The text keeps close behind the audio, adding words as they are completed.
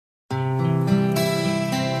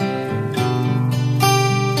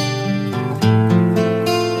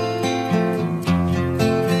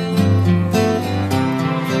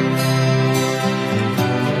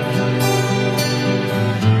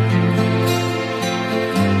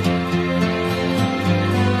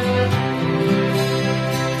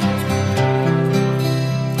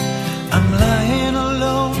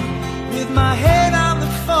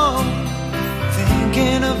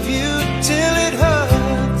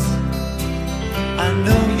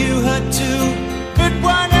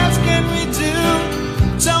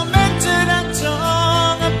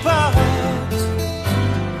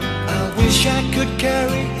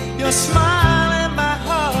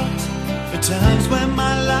times when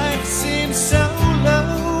my life seems so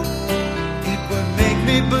low, it would make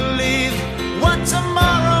me believe what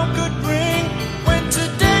tomorrow could bring, when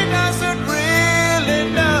today doesn't really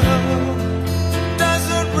know,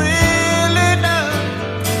 doesn't really know.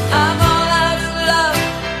 I'm all out of love,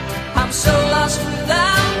 I'm so lost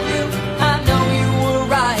without you. I know you were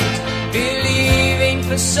right, believing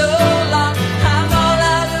for so long. I'm all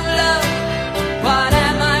out of love, what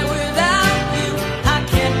am I without you? I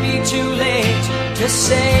can't be too late to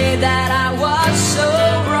say that I was so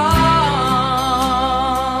wrong.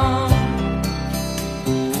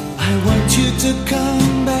 I want you to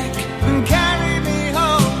come back and carry me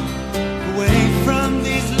home, away from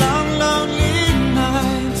these long, lonely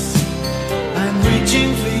nights. I'm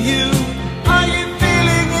reaching for you, are you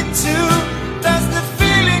feeling it too? Does the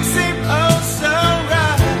feeling seem oh so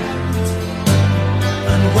right?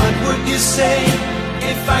 And what would you say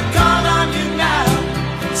if I called on you now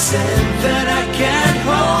and said that I can't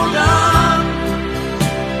hold on?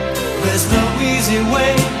 There's no easy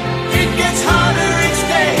way, it gets harder each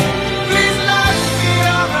day. Please love me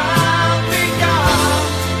or I'll be gone,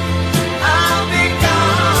 I'll be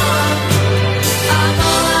gone. I'm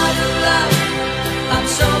all out of love, I'm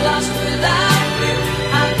so lost without you.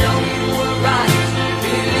 I know you were right,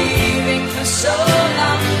 believing for so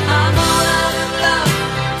long. I'm all out of love,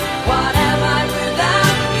 what am I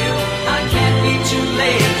without you? I can't be too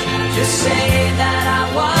late to say that I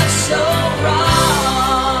was so wrong.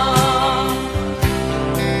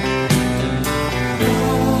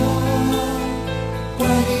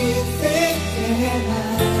 What do you think?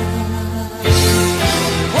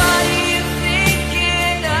 What are you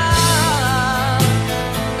thinking of?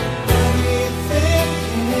 What do you think?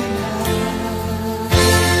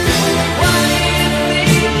 What are you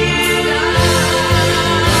thinking of?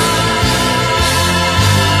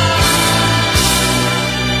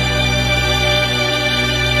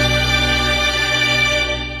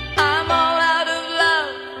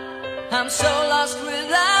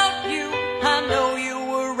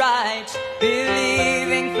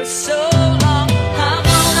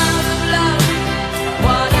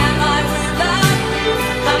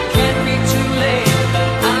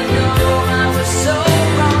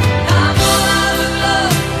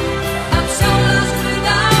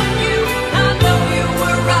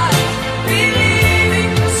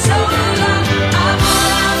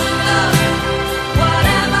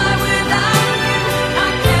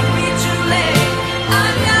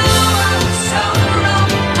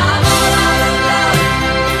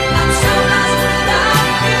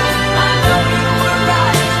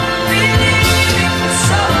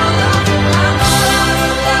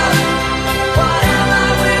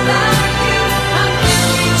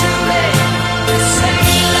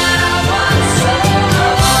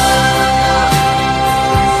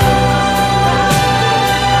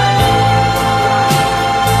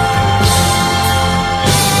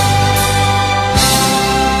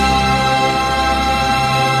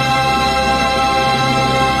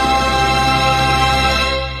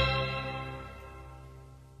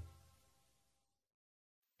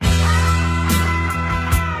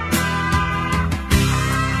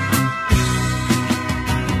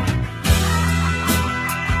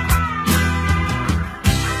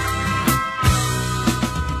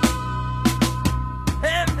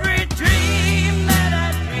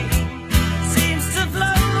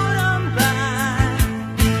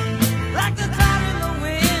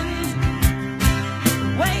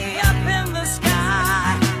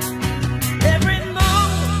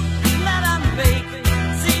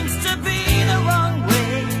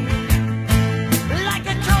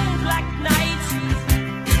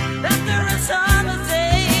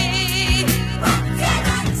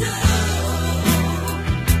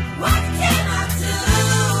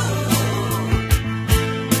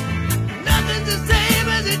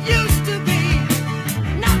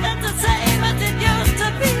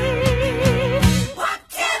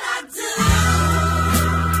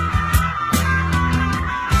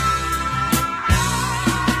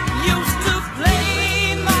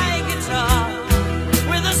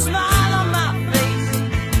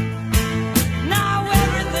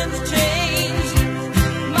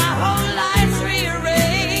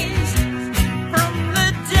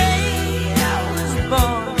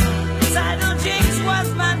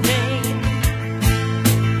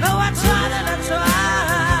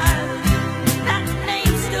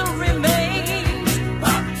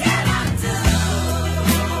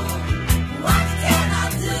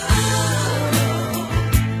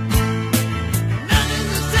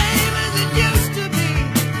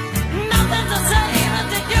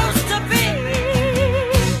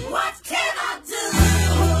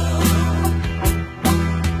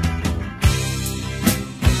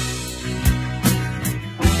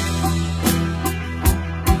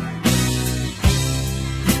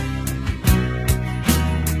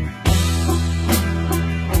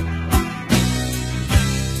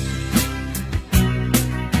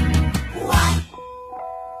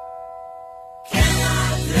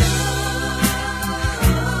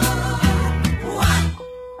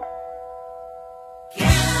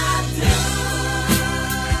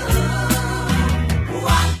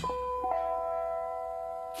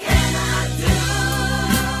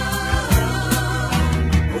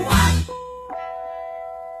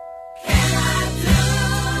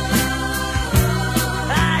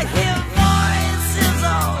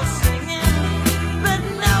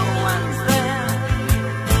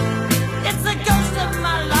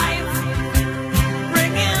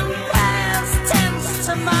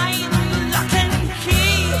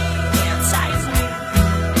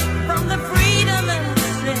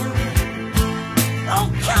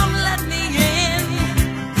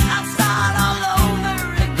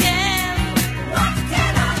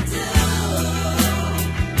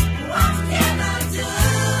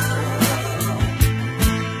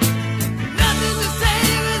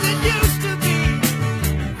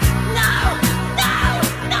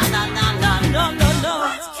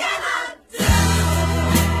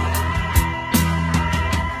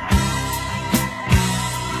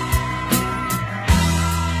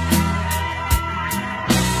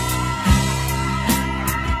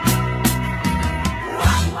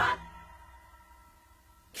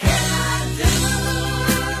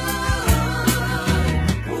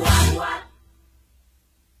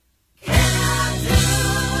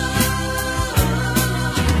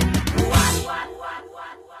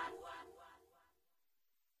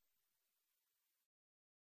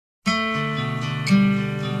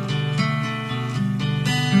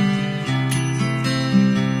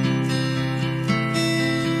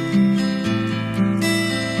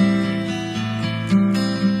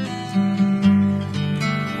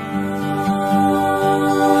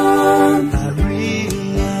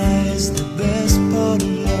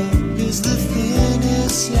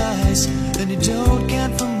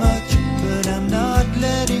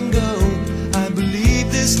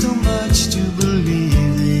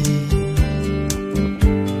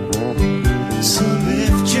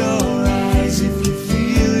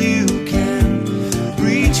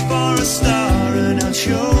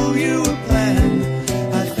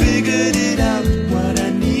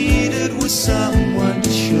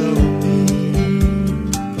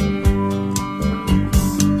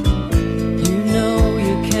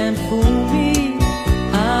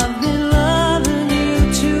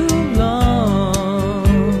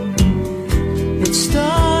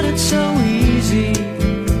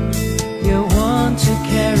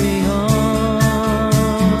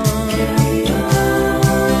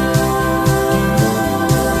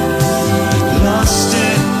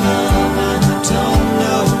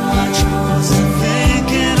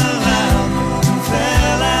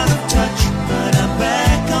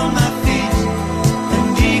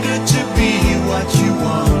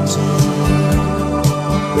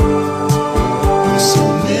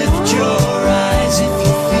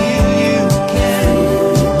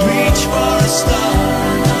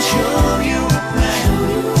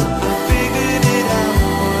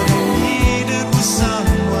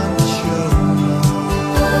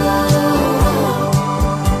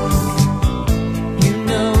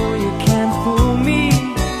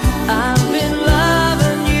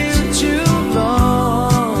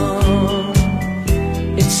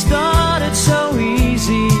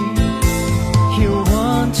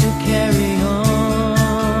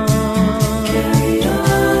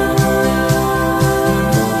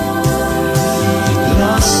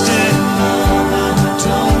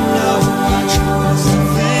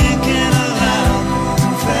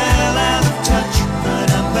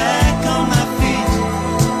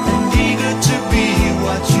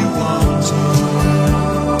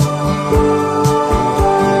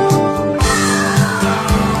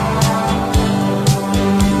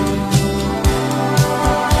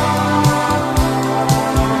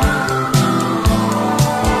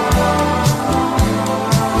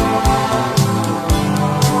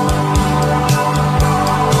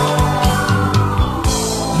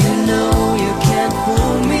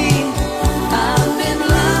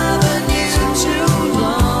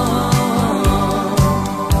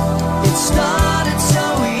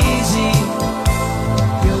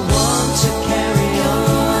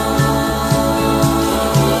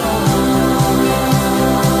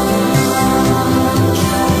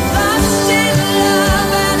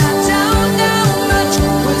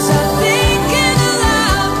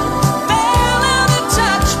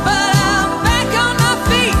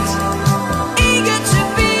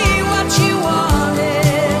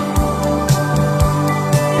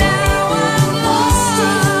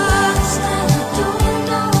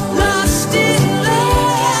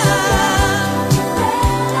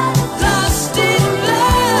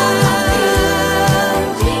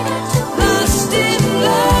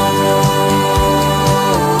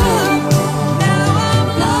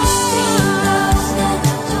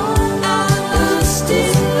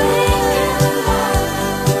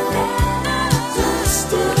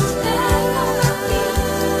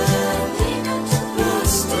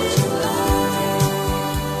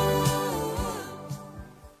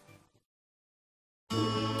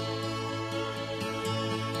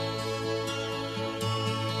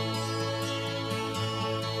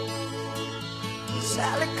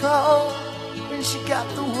 called when she got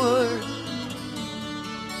the word.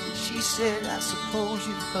 She said, I suppose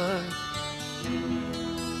you've heard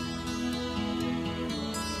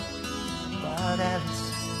about Alice.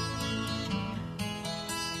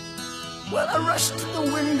 Well, I rushed to the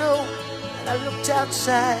window and I looked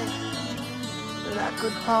outside, and I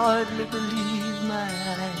could hardly believe my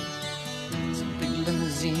eyes. As a big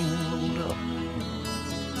limousine rolled up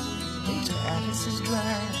into Alice's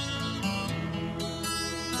drive.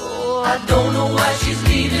 Oh, I don't know why she's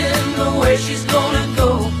leaving or where she's gonna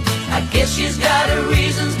go. I guess she's got her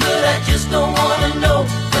reasons, but I just don't wanna know.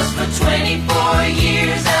 'Cause for 24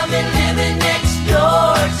 years I've been living next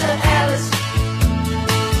door to Alice.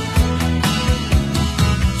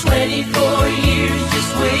 24 years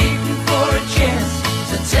just waiting for a chance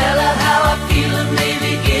to tell her how I feel and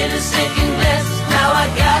maybe get a second glance. Now I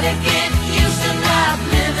gotta get used to not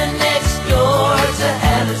living next door to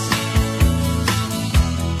Alice.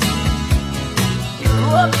 We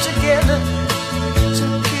grew up together,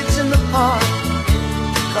 two kids in the park,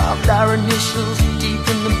 carved our initials deep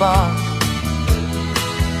in the bark.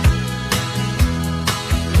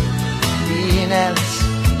 Me and Alice.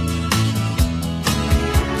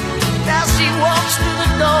 Now she walks through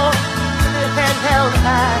the door with her head held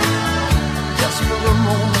high. Just for a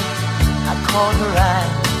moment I caught her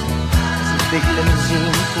eye as the big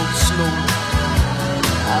limousine pulled slowly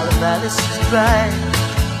out of Alice's drive.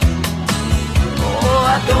 Oh,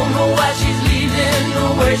 I don't know why she's leaving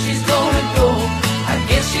or where she's gonna go. I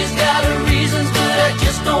guess she's got her reasons, but I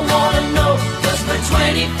just don't wanna know. 'Cause for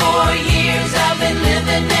 24 years I've been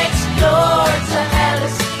living next door to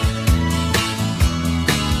Alice.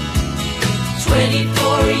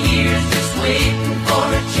 24 years just waiting for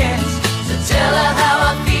a chance to tell her how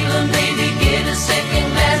I feel and maybe get a second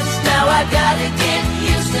glance. Now I gotta get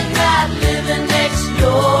used to not living next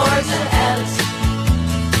door to Alice.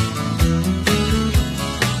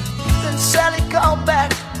 Then Sally called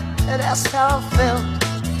back and asked how I felt,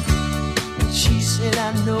 and she said, I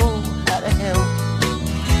know how to help.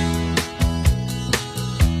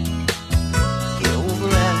 Get over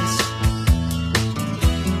Alice.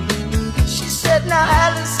 Now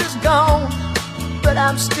Alice is gone, but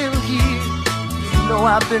I'm still here. You know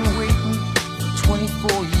I've been waiting for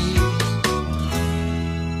 24 years.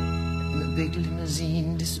 And the big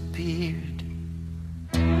limousine disappeared.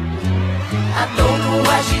 I don't know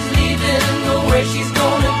why she's leaving or where she's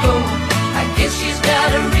gonna go. I guess she's got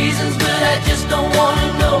her reasons, but I just don't wanna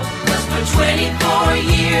know. 'Cause for 24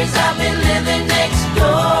 years I've been living next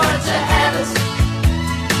door to Alice.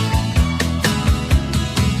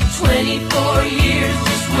 24 years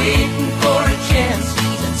just waiting for a chance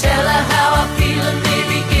to tell her how I feel and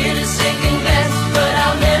maybe get a second glance. But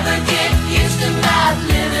I'll never get used to not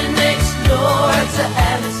living next door to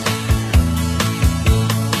Alice.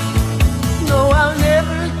 No, I'll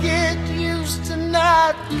never get used to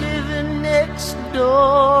not living next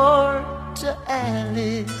door to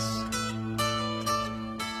Alice.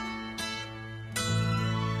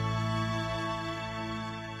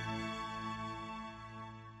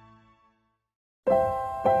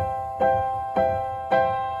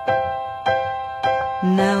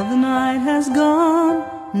 Now the night has gone,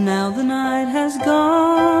 now the night has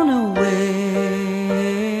gone away.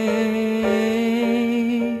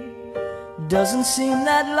 Doesn't seem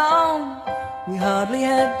that long, we hardly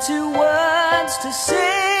had 2 words to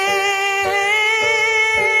say.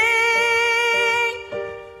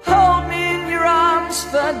 Hold me in your arms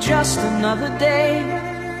for just another day.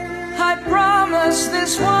 I promise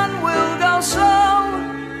this one will go slow.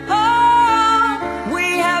 Oh, we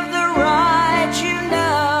have the right, you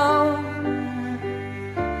know.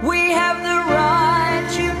 We have the right,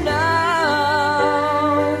 you know.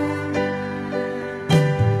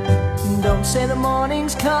 Don't say the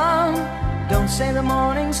morning's come, don't say the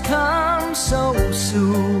morning's come so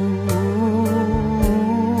soon.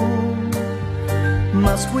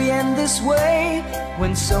 Must we end this way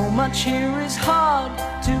when so much here is hard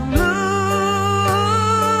to lose?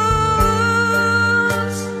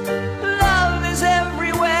 Love is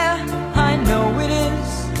everywhere, I know it is.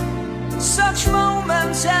 Such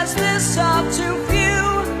moments as this are too few.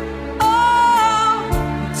 Oh,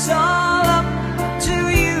 it's all up to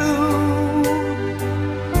you.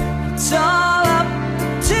 It's all up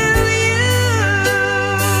to you.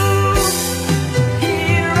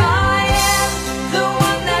 Here I am, the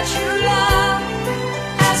one that you love,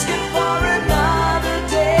 asking for another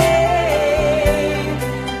day.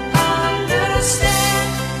 Understand,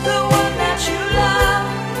 the one that you love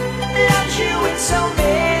loves you in so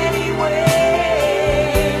many ways.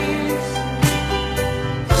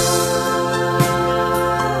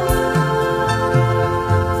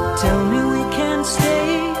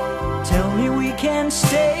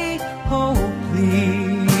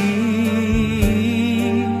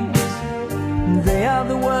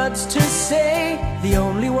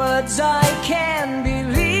 words I can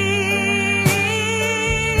believe.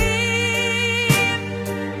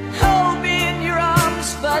 Hold me in your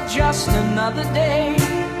arms for just another day.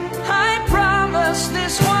 I promise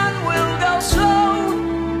this one will go slow.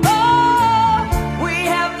 Oh, we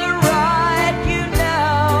have the right, you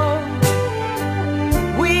know.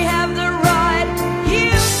 We have the right,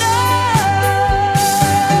 you know.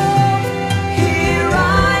 Here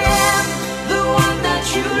I am, the one that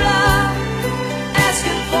you love,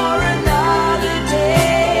 asking for another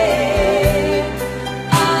day.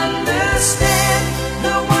 Understand,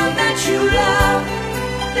 the one that you love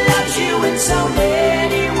loves you in so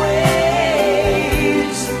many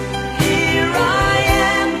ways. Here I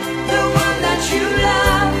am, the one that you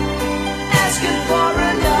love, asking for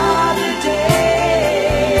another day.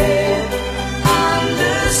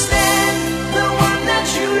 Understand, the one that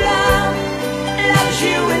you love loves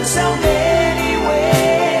you in so many ways.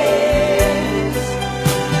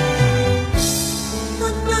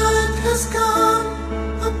 The night has gone,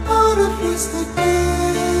 a part of yesterday.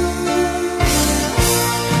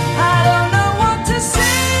 I don't know what to say.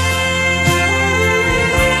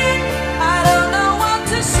 I don't know what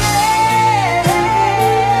to say.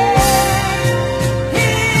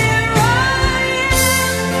 Here I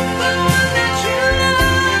am, the one that you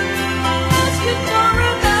love, asking for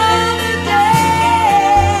another day.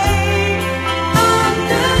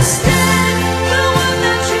 Understand, the one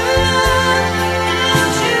that you love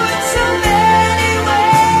loves you in so many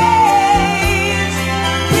ways.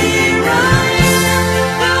 Here I am,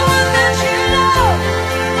 the one that you love,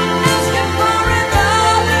 asking for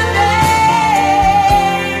another day.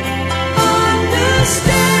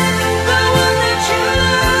 Understand, the one that you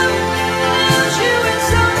love loves you in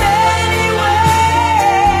so many ways.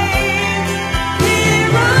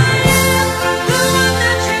 Here I am, the one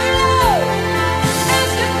that you love,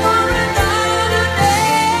 asking for another day.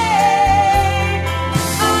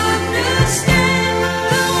 Understand,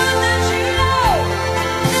 the one that you love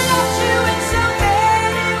loves you in so many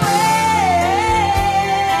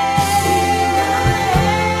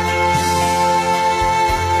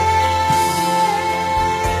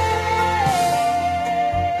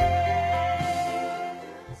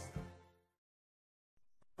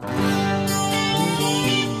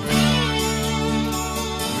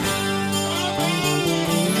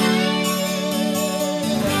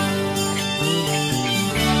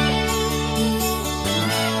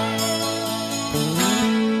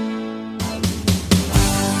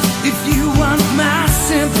If you want my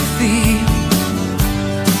sympathy,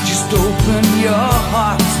 just open your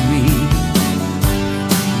heart to me.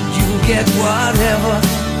 You'll get whatever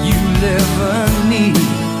you'll ever need.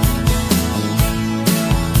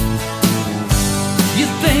 You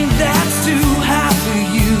think that's too high for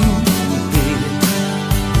you, baby?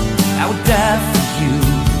 I would die for you.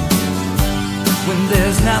 When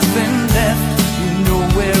there's nothing left, you know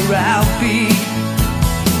where I'll be.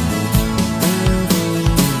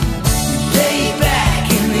 Lay back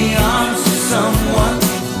in the arms of someone.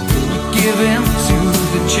 Give in to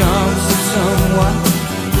the charms of someone.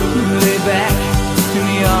 Lay back in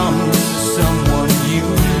the arms of someone you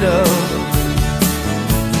love.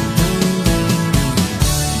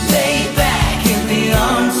 Lay back in the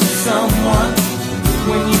arms of someone.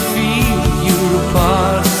 When you feel you're a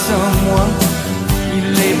part of someone, you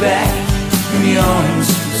lay back in the arms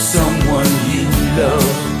of someone you love.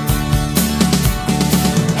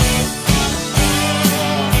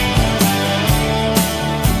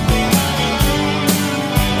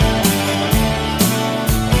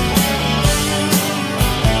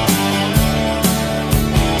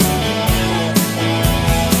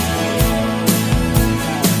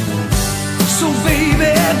 So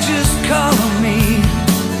baby, just call me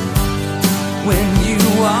when you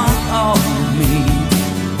want all of me.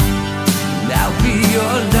 And I'll be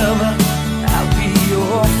your lover, I'll be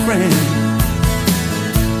your friend.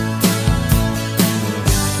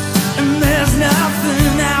 And there's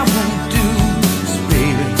nothing I won't do, 'cause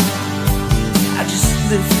baby, I just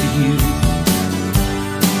live for you.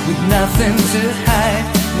 With nothing to hide,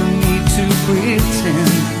 no need to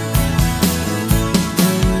pretend.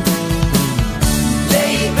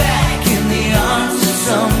 Lay back in the arms of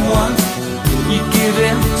someone. You give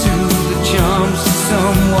in to the charms of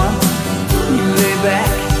someone. You lay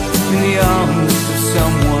back in the arms of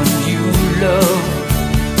someone you love.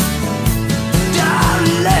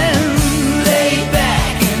 Darling, lay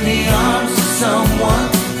back in the arms of someone.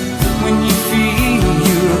 When you feel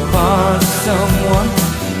you're a part of someone,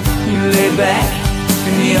 you lay back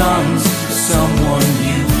in the arms of someone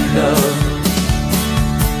you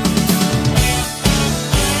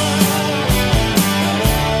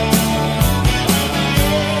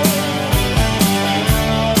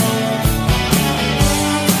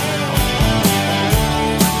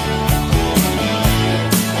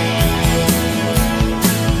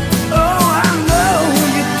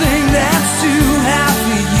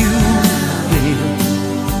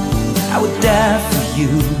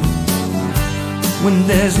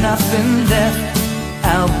left,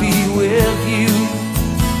 I'll be with you.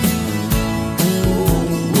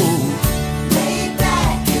 Lay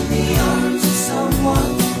back in the arms of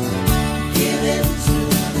someone, give in to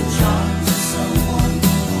the charms of someone.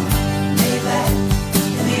 Lay back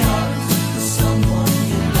in the arms of someone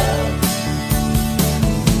you love.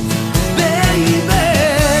 Baby,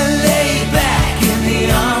 lay back in the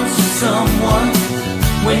arms of someone.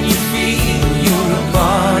 When you feel you're a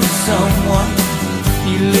part of someone,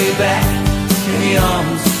 you lay back in the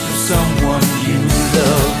arms of someone you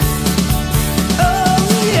love. Oh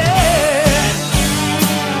yeah.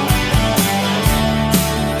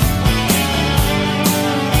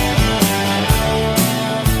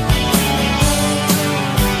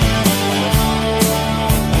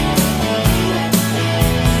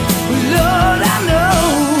 Lord, I know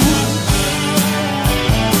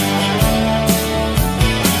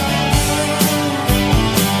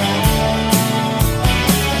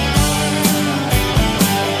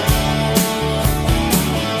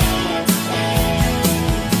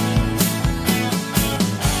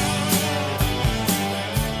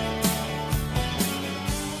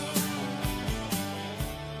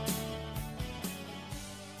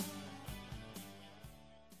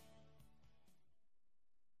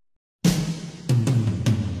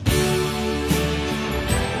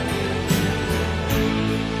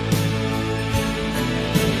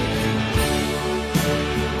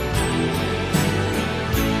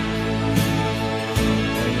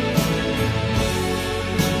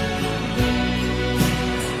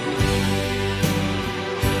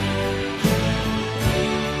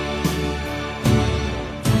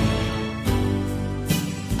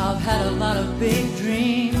I've had a lot of big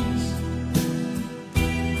dreams.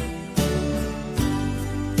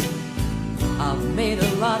 I've made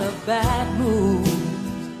a lot of bad moves.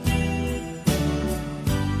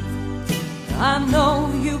 I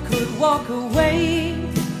know you could walk away,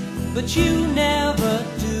 but you never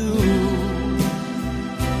do.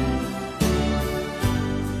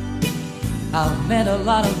 I've met a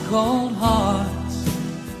lot of cold hearts.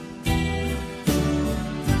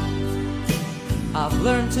 I've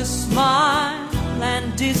learned to smile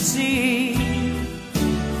and deceive.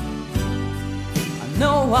 I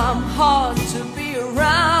know I'm hard to be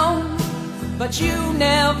around, but you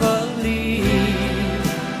never leave.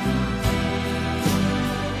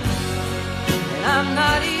 And I'm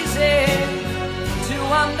not easy to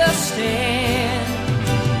understand,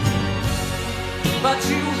 but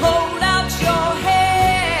you hold out your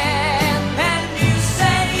hand and you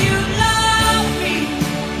say you love me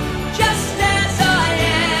just as I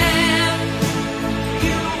am.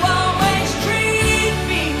 You always treat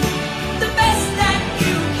me the best that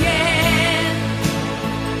you can.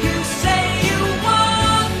 You say you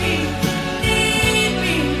want me, need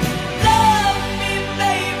me, love me,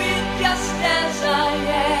 baby, just as I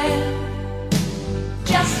am.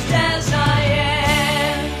 Just as I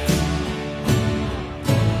am.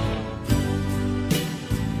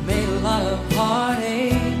 Made a lot of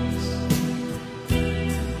heartaches.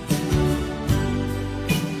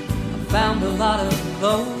 I found a lot of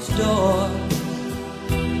closed doors.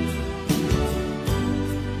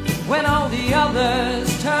 When all the others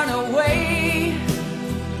turn away,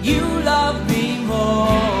 you love me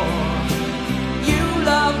more. You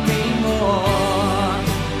love me more.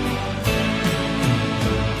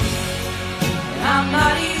 I'm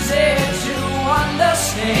not easy to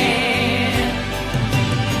understand,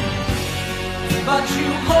 but you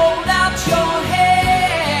hold out your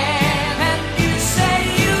hand and you say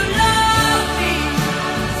you love me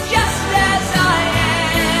just as I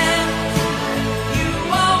am. You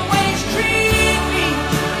always treat me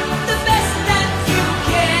the best that you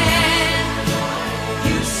can.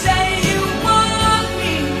 You say you want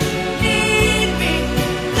me, need me,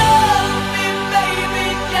 love me, baby,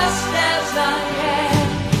 just as I am.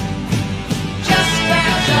 Just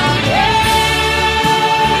as I am.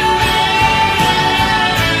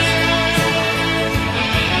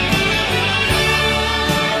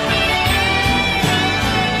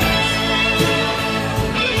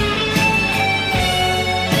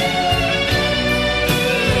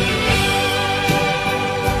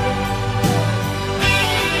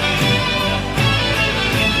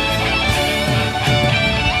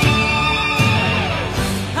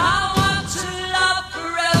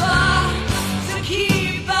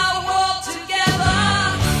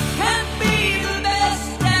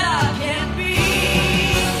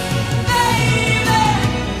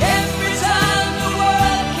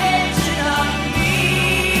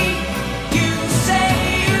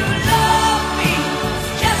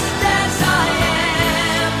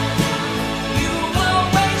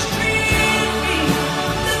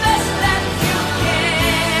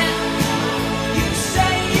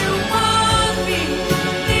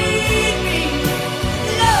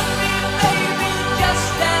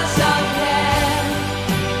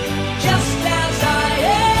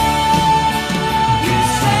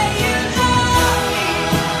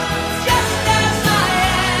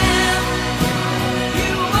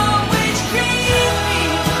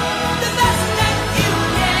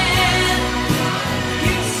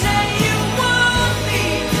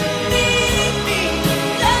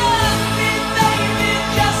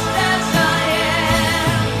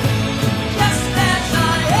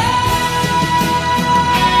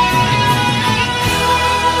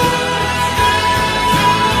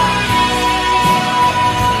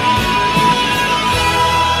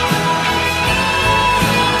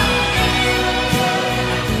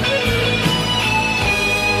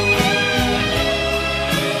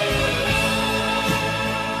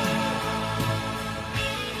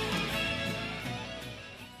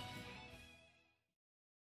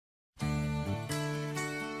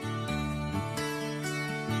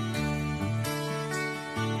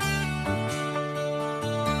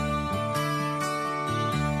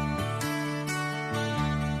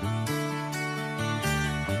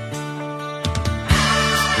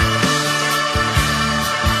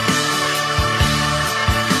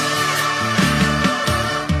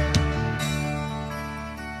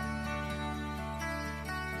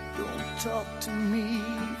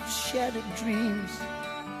 dreams.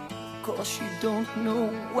 Of course you don't know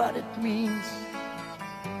what it means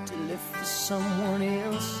to live for someone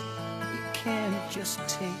else you can't just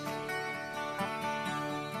take.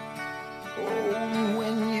 Oh,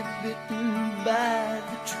 when you're bitten by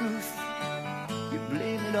the truth, you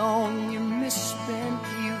blame it on your misspent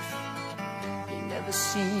youth. You never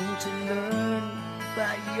seem to learn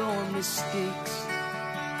by your mistakes.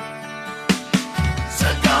 So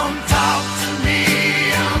don't talk to me,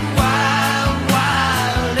 I'm wild,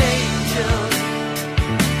 wild angel.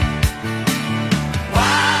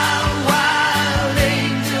 Wild, wild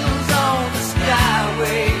angels on the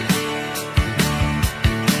skyway.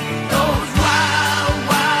 Those wild,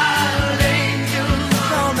 wild angels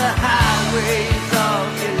on the highways of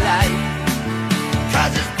your life.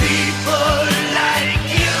 'Cause it's people like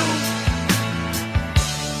you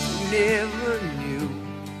who never knew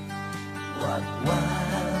what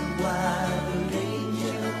wild, wild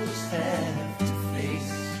angels have to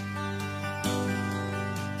face.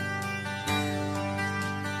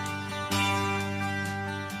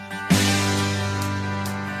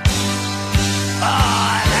 Oh,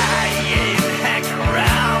 and I ain't hanging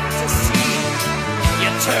around to see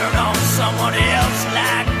you turn on someone else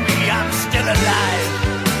like me. I'm still alive,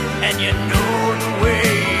 and you know the way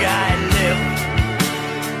I live.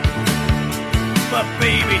 But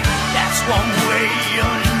baby, that's one way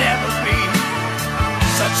you'll never be.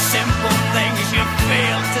 Such simple things you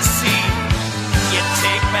fail to see. You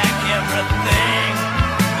take back everything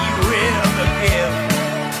you ever give.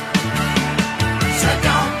 So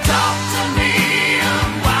don't talk to me,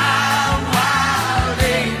 I'm wild, wild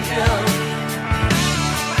angel.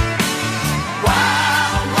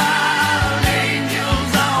 Wild, wild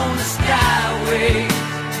angels on the skyway.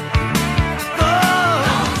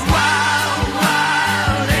 Those wild,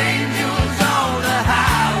 wild angels on the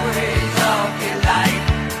highways of your life.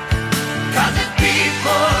 'Cause it's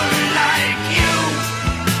people like you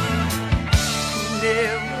who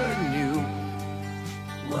never knew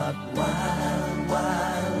what wild,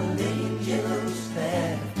 wild angels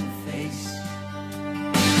have to face.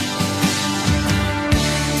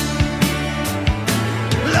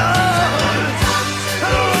 Lord,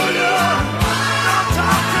 oh Lord, don't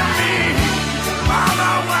talk to me. I'm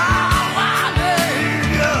a wild, wild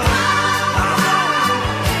angel.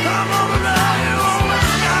 I'm gonna love you on the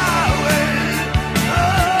skyway. Oh,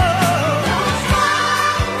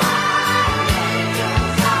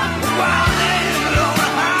 wild angel on the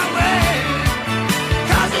highway.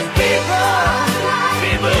 'Cause it's people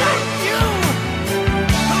like you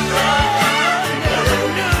who never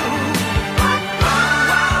knew what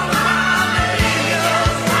wild, wild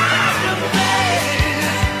angels have to face.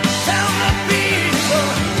 Tell the people,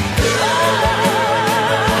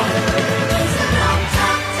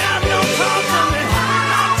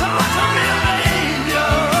 don't talk to me,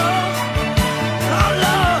 angel. Oh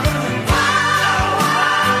Lord,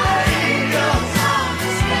 wild angels on the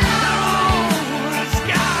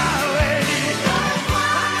skyway.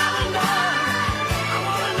 I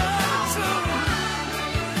wanna love too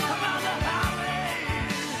about the highway.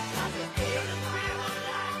 'Cause it's people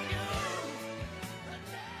like you.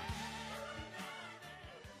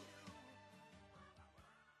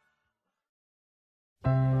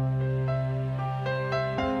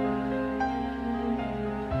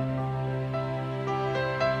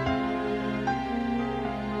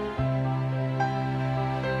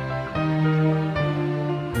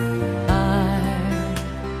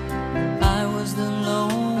 I was the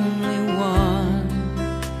lonely one,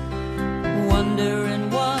 wondering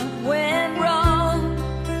what went wrong,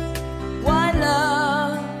 why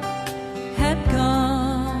love had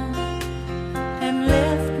come and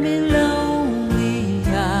left me lonely.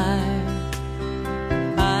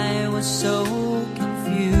 I was so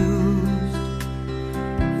confused,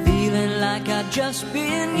 feeling like I'd just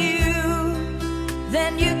been used.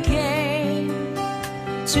 Then you came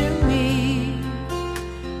to me,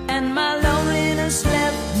 and my loneliness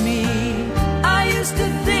left me. I used to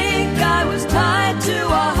think I was tied to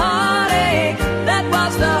a heartache. That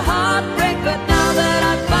was the heartbreak, but now that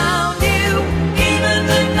I found you, even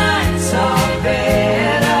the nights are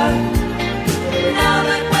better. Now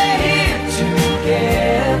that we're here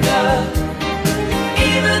together,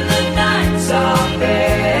 even the nights are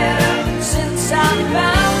better since I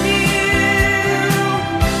found you.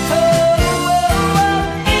 Oh,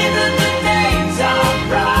 even the days are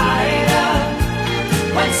brighter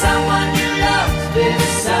when someone you love's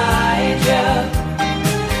beside.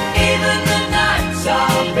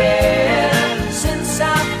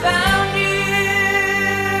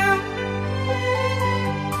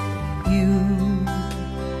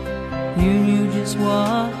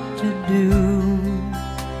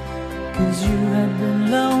 'cause you have been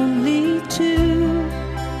lonely too,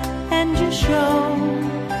 and you showed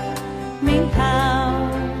me how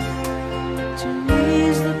to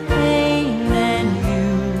ease the pain, and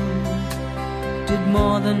you did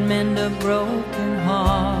more than mend a broken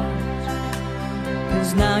heart,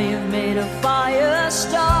 'cause now you've made a fire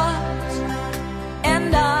start,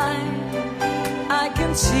 and I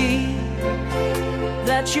can see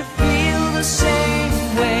that you feel the same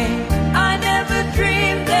way. I never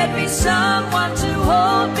dreamed there'd be someone to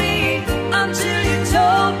hold me until you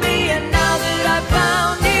told me, and now that I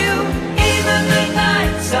found you, even the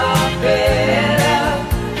nights are better.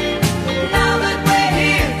 Now that we're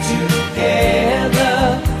here together,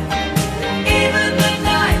 even the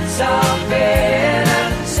nights are better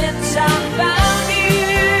since I found you.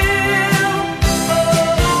 Oh,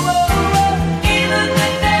 oh, oh. Even the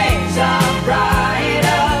days are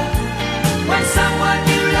brighter when someone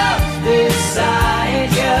you love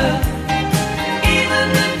beside you. Even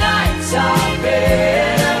the nights are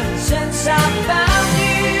better since I found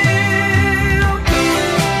you.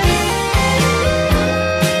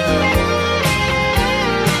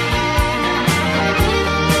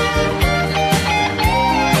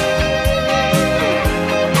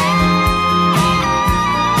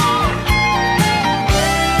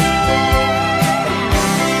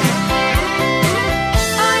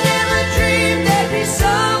 I never dreamed there'd be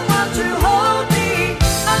someone to hold me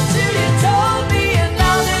until you told me, and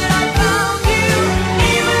now that I found you,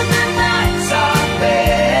 even the nights are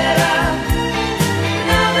better.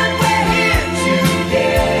 Now that we're here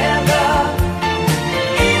together,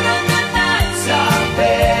 even the nights are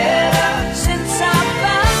better since I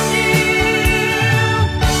found you.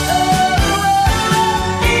 Oh,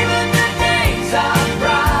 even the days are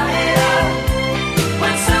brighter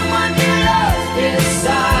when someone you love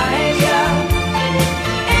beside you.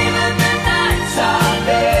 Even the nights are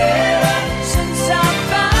better since I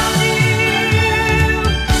found you.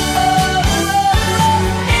 Oh,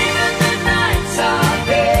 even the nights are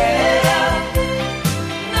better.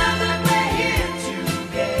 Now that we're here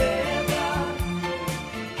together,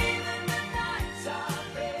 even the nights are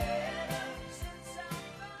better since I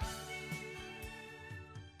found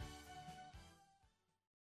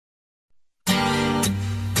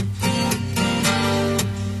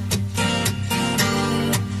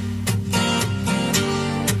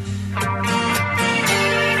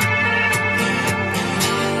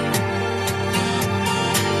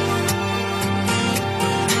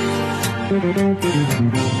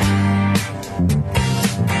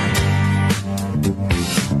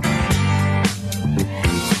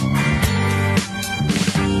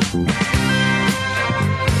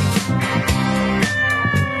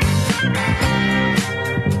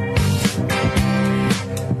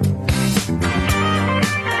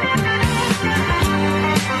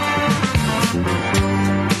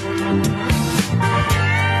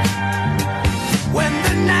When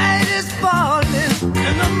the night is falling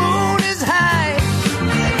and the moon is high,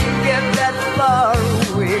 and you get that far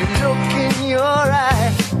away look in your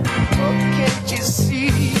eye. Oh, can't you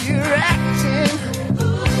see you're acting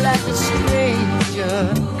like a stranger?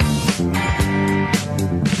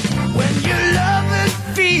 When your love and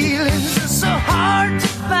feelings are so hard to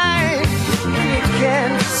find, and you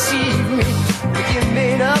can't deceive me with your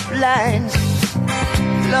made up lines.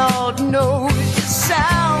 Lord knows you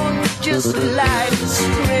sound just like a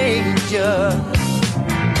stranger.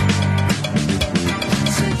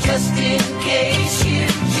 So just in case you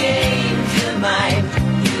change your mind,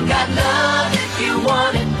 you got love if you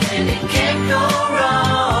want it, and it can't go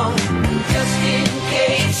wrong. Just in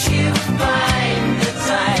case you find the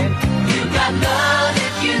time, you got love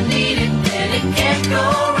if you need it, and it can't go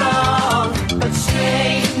wrong. But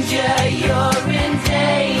stranger, you're in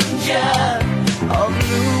danger of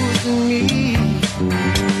losing me.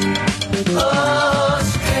 Oh,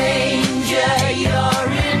 stranger, you're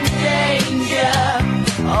in danger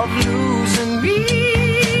of losing me.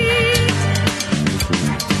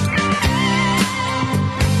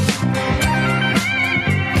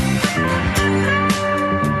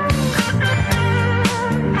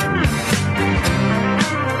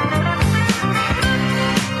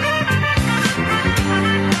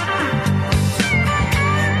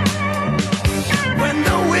 When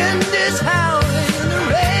the wind is howling and the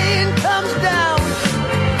rain comes down,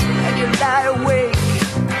 and you lie awake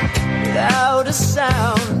without a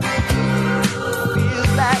sound,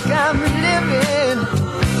 feels like I'm living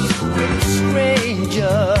with a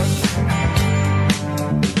stranger.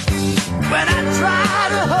 When I try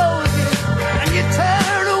to hold you and you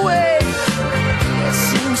turn away, there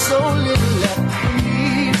seems so little left for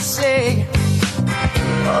me to say.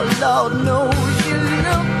 Oh, Lord knows you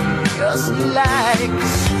look just like a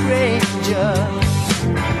stranger.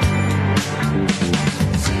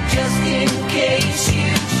 So just in case you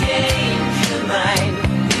change your mind,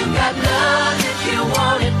 you got love if you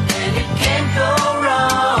want it, and it can't go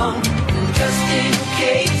wrong. And just in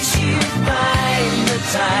case you find the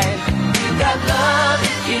time, you got love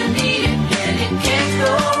if you need it, and it can't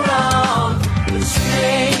go wrong. But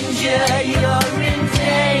stranger, you're in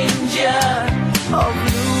danger of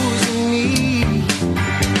losing me.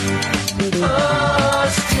 Oh,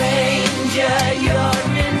 stranger, you're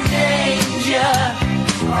in danger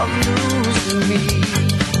of losing me.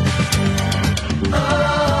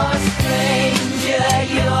 Oh, stranger,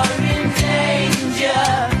 you're in danger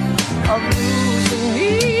of losing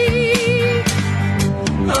me.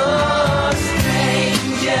 Oh,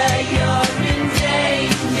 stranger, you're in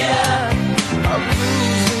danger of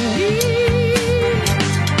losing me.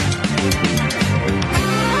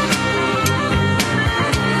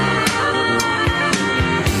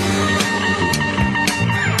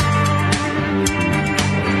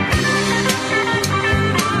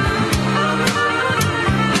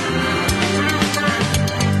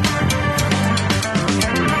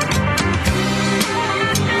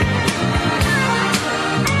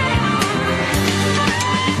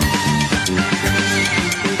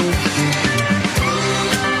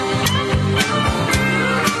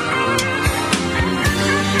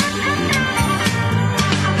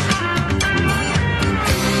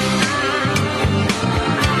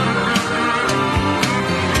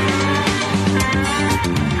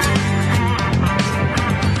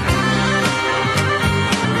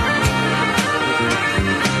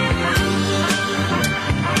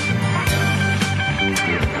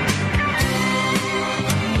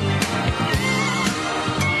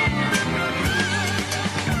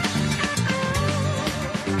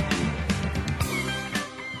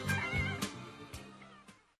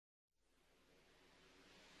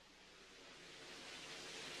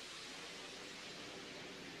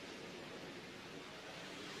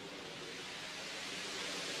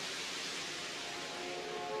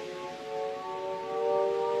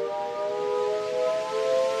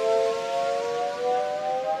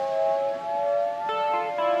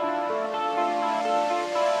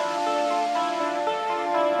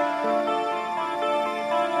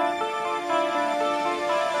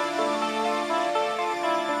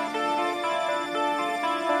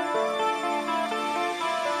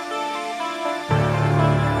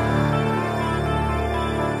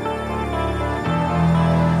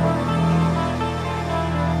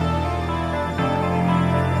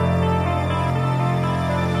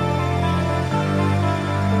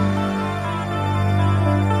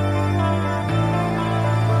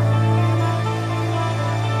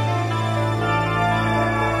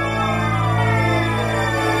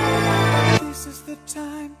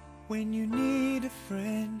 When you need a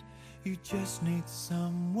friend, you just need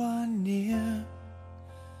someone near.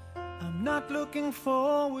 I'm not looking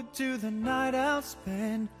forward to the night I'll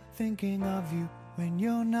spend thinking of you when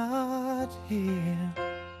you're not here.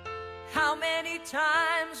 How many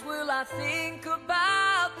times will I think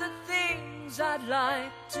about the things I'd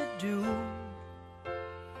like to do?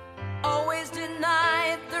 Always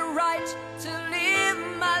denied the right to live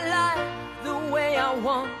my life the way I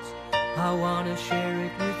want. I want to share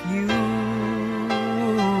it with you.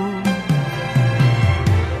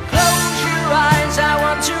 Close your eyes, I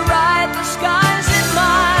want to ride the skies in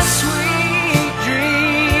my sweet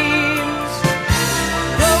dreams.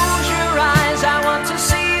 Close your eyes, I want to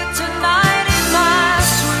see you tonight in my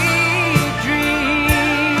sweet dreams.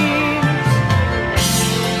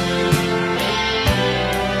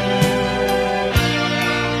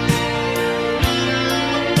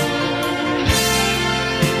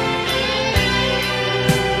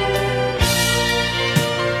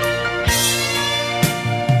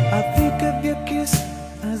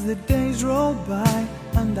 As the days roll by,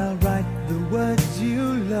 and I'll write the words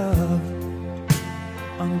you love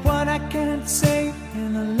on what I can't say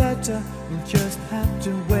in a letter. We'll just have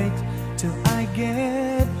to wait till I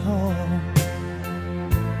get home.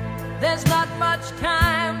 There's not much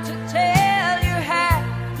time to tell you half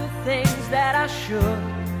the things that I should.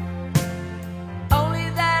 Only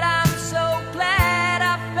that I'm so glad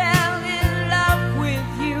I fell in love with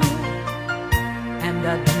you, and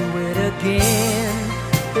I'd do it again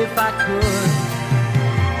if I could.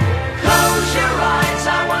 Close your eyes,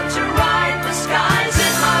 I want to ride the skies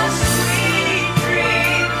in my sweet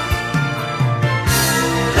dreams.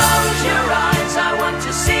 Close your eyes, I want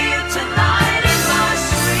to see you tonight in my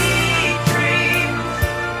sweet dreams.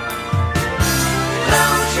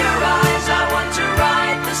 Close your eyes, I want to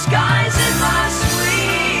ride the skies in my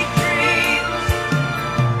sweet dreams.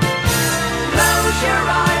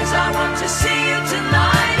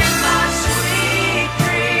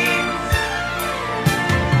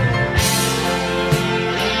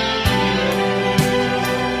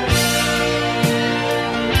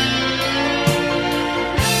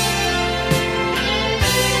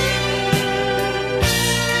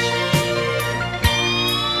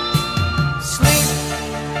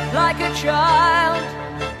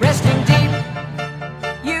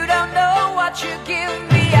 what you give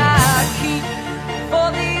me I keep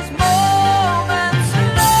for these moments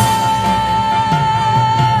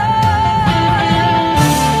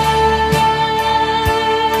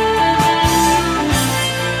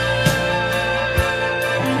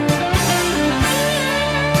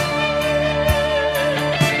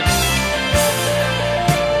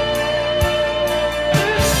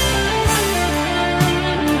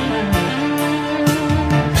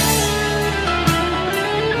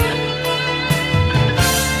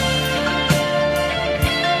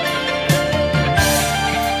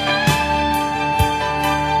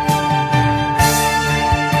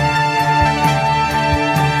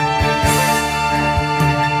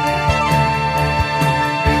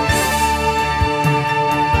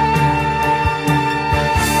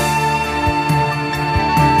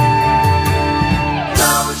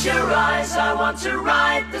to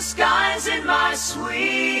ride the skies in my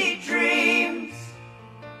sweet dreams.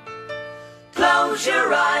 Close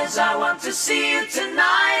your eyes, I want to see you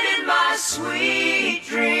tonight in my sweet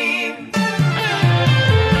dreams.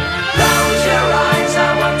 Close your eyes,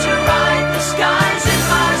 I want to ride the skies in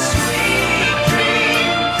my sweet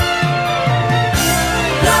dreams.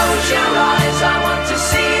 Close your eyes, I want to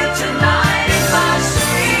see you tonight in my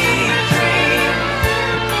sweet dreams.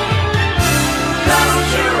 Close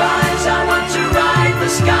your eyes, I want to ride the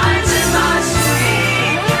skies in my sweet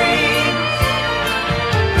dreams.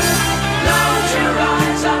 Close your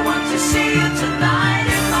eyes, I want to see you tonight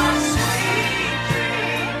in my sweet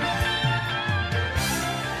dreams.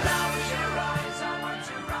 Close your eyes, I want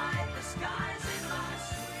to ride the skies in my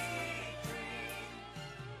sweet dreams.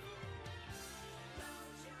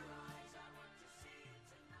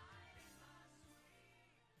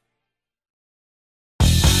 Close your eyes,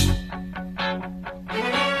 I want to see you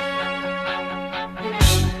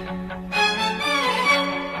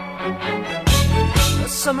A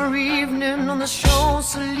summer evening on the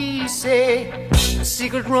Champs-Élysées, a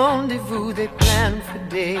secret rendezvous they planned for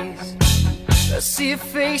days. A sea of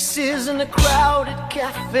faces in a crowded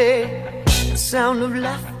cafe, the sound of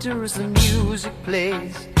laughter as the music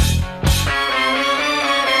plays.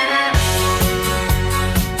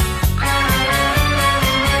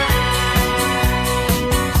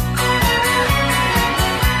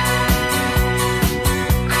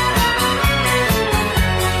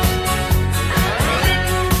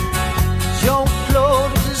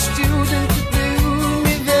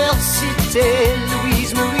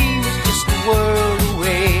 Louise Marie was just a world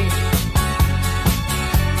away.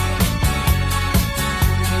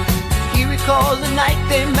 He recalled the night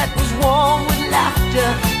they met was warm with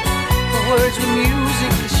laughter, the words were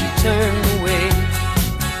music as she turned away.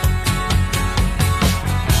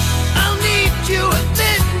 I'll need you at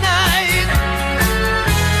midnight,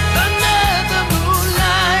 under the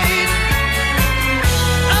moonlight.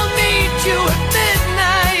 I'll need you at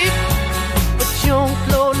midnight, but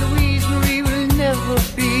Jean-Claude Louise Marie will never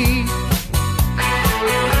be.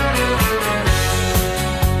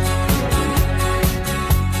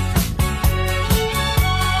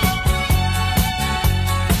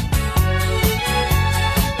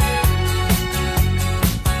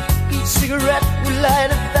 Each cigarette will light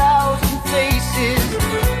 1,000 faces,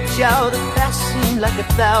 each hour that passed seemed like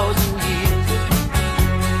 1,000 years.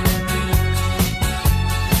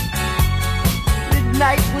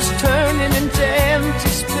 Midnight was turning into empty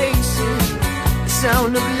spaces, the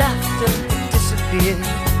sound of laughter disappeared.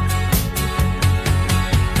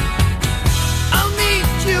 I'll meet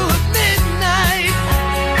you at midnight,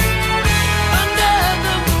 under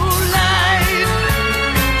the moonlight.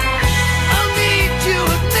 I'll meet you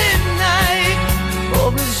at midnight. Oh,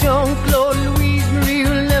 but Jean-Claude Louise Marie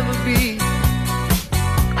will never be.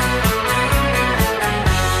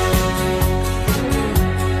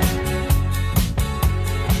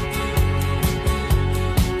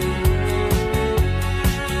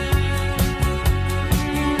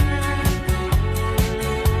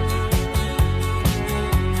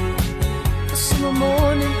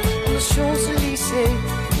 Morning on the Champs-Élysées,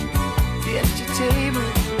 the empty table,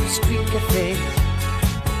 the street cafes.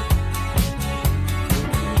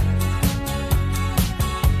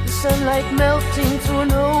 The sunlight melting through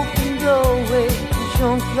an open doorway, and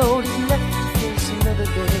Jean-Claude is left to face another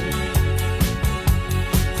day.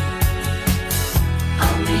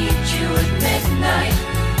 I'll meet you at midnight,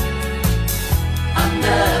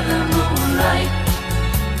 under the moonlight.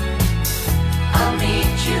 I'll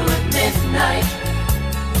meet you at midnight.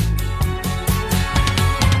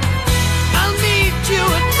 I'll meet you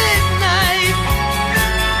at midnight,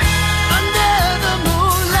 under the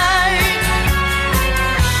moonlight.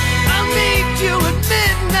 I'll meet you at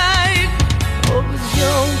midnight. Oh, but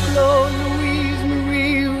Jean-Claude Louise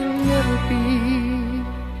Marie will never be.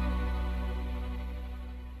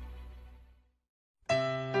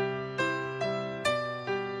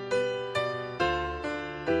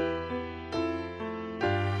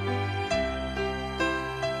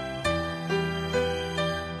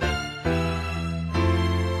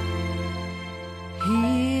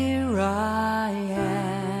 Here I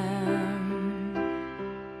am,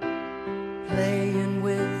 playing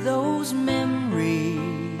with those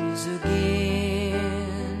memories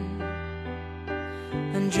again.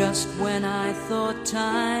 And just when I thought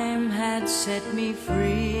time had set me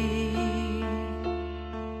free,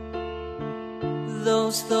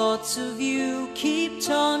 those thoughts of you keep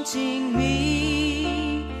taunting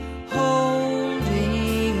me,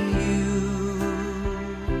 holding you,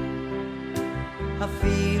 a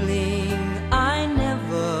feeling I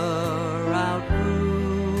never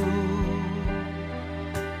outgrew.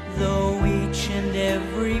 Though each and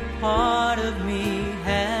every part of me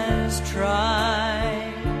has tried,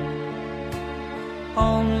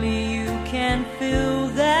 only you can fill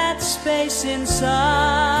that space inside.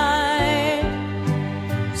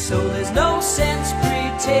 So there's no sense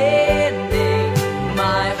pretending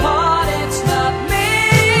my heart it's not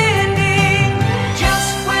mending.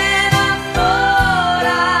 Just when I thought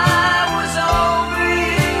I was over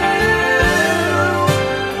you,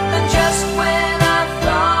 and just when I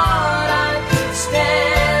thought I could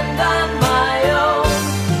stand on my own,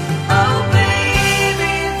 oh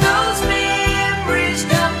baby, those memories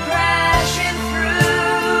come crashing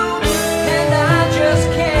through, and I just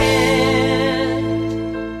can't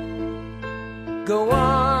go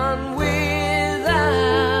on without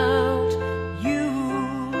you.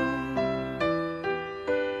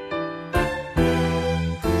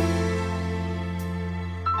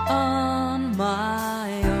 On my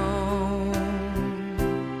own,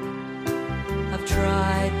 I've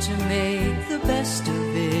tried to make the best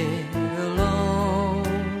of it alone.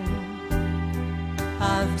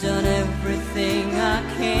 I've done everything I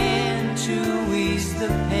can to ease the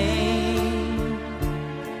pain,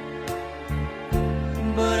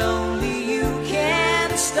 but only you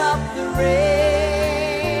can stop the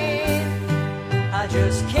rain. I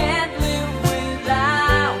just can't live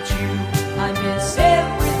without you. I miss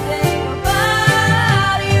everything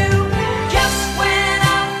about you. Just when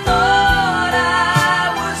I thought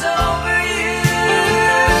I was over you,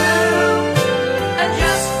 and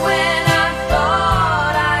just when I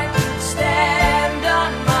thought I could stand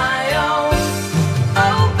on my own,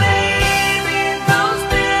 oh baby, those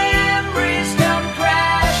memories come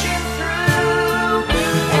crashing through,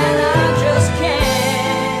 and I just can't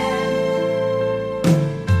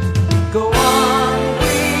go on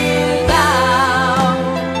without,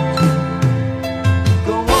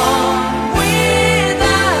 go on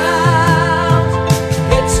without.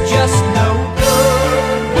 It's just no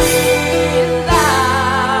good without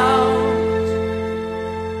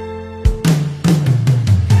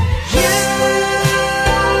you.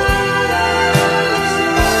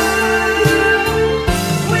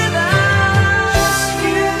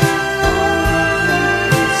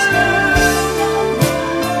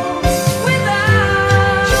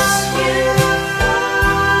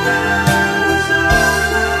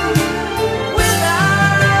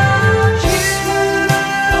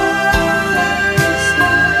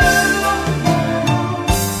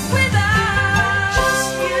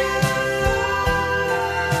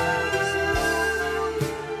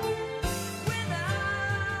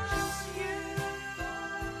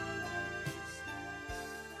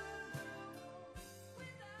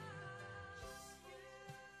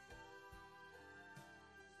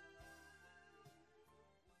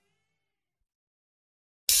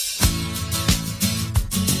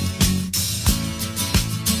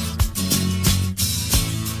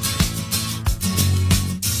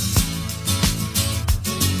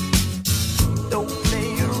 Don't play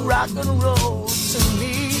your rock and roll to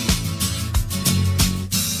me.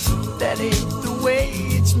 That ain't the way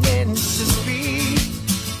it's meant to be.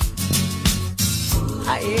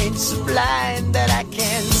 I ain't so blind that I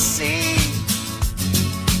can see.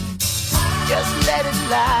 Just let it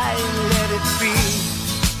lie and let it be.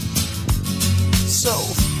 So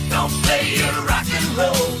don't play your rock and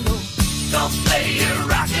roll, no. Don't play your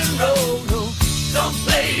rock and roll, no. Don't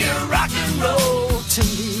play your rock and roll to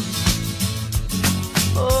me.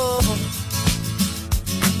 Oh,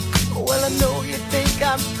 well, I know you think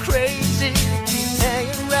I'm crazy to keep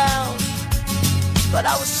hanging around, but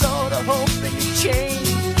I was sort of hoping you'd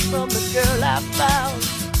change from the girl I found.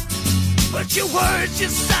 But your words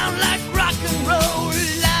just sound like rock and roll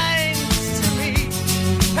lines to me,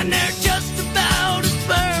 and they're just about as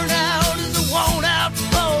burned out as a worn out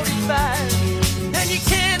 45. And you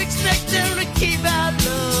can't expect keep our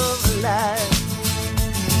love alive.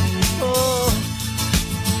 Oh,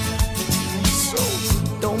 so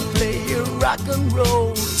don't play your rock and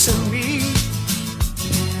roll to me.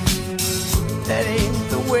 That ain't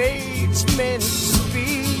the way it's meant to be.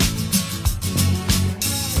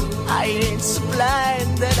 I ain't so blind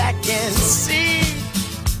that I can't see.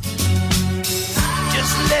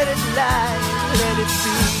 Just let it lie, let it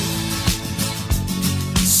be.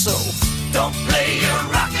 So don't play your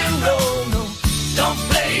rock and roll, no. Don't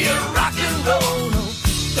play your rock and roll, no.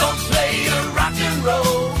 Don't play your rock and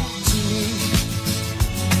roll to me.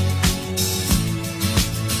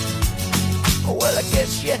 Well, I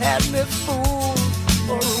guess you had me fooled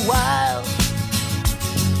for a while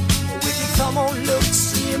with your come on looks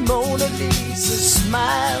and your Mona Lisa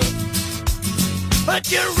smile. But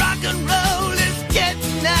your rock and roll is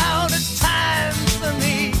getting out of time for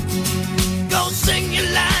me. Go sing your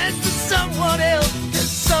lines to someone else,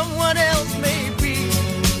 'cause someone else may be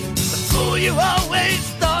the fool you always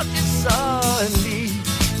thought you saw in me.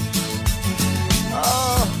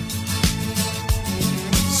 Oh,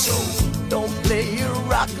 so don't play your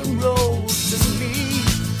rock and roll to me.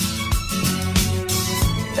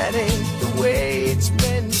 That ain't the way it's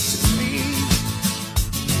meant to be.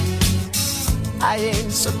 I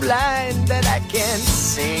ain't so blind that I can't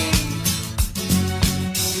see.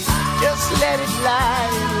 Just let it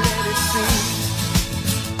lie, let it be.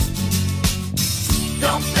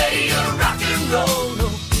 Don't play your rock and roll, no.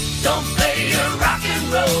 Don't play your rock and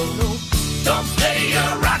roll, no. Don't play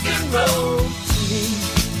your rock and roll to me.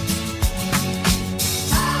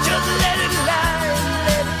 Just let it lie,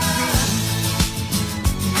 let it be.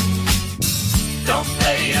 Don't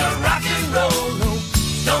play your rock and roll, no.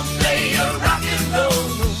 Don't play your rock and roll,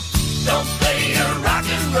 no. Don't play your rock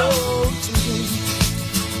and roll to me.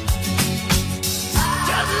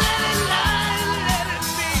 Just let it lie, let it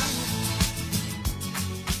be.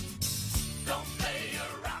 Don't play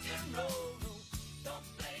your rock and roll, no. Don't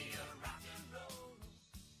play your rock and roll, no.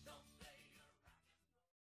 Don't play your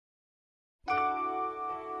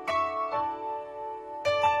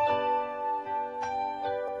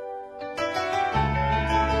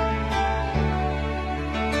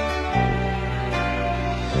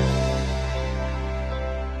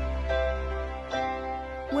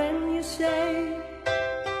When you say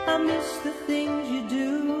I miss the things you do,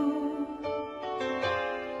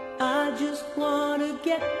 I just want to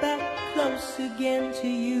get back close again to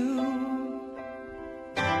you.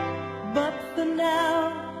 But for now,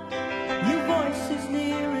 your voice is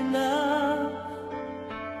near enough.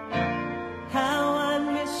 How I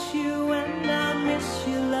miss you and I miss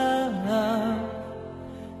your love.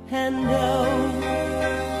 And oh,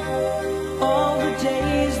 all the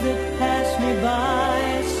days that pass me by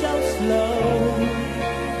so slow,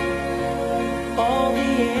 all the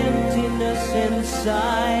emptiness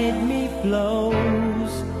inside me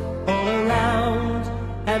flows all around,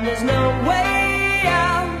 and there's no way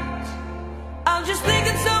out. I'm just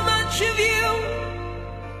thinking so much of you,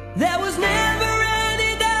 there was never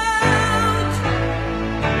any doubt.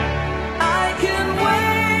 I can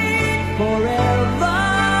wait forever.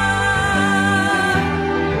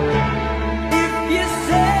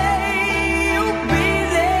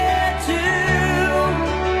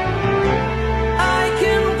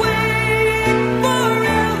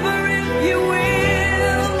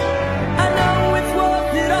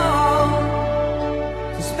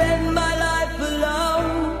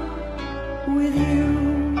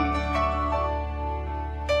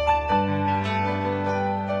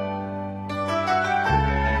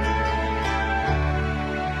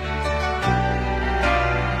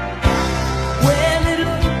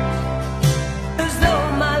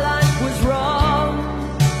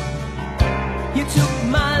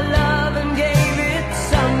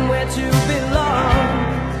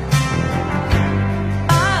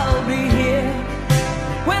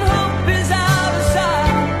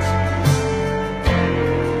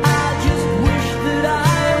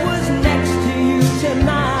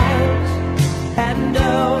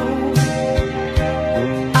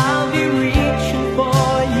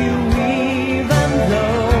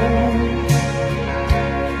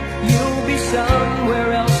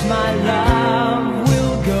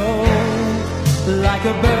 Like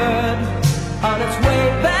a bird on its way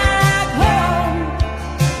back home,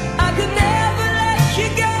 I could never let you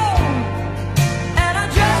go, and I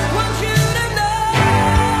just want you to know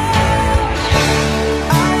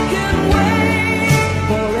I can wait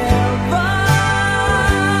forever.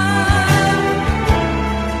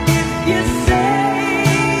 If you say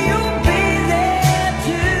you'll be there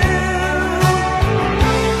too,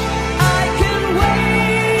 I can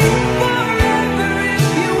wait forever if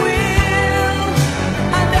you will.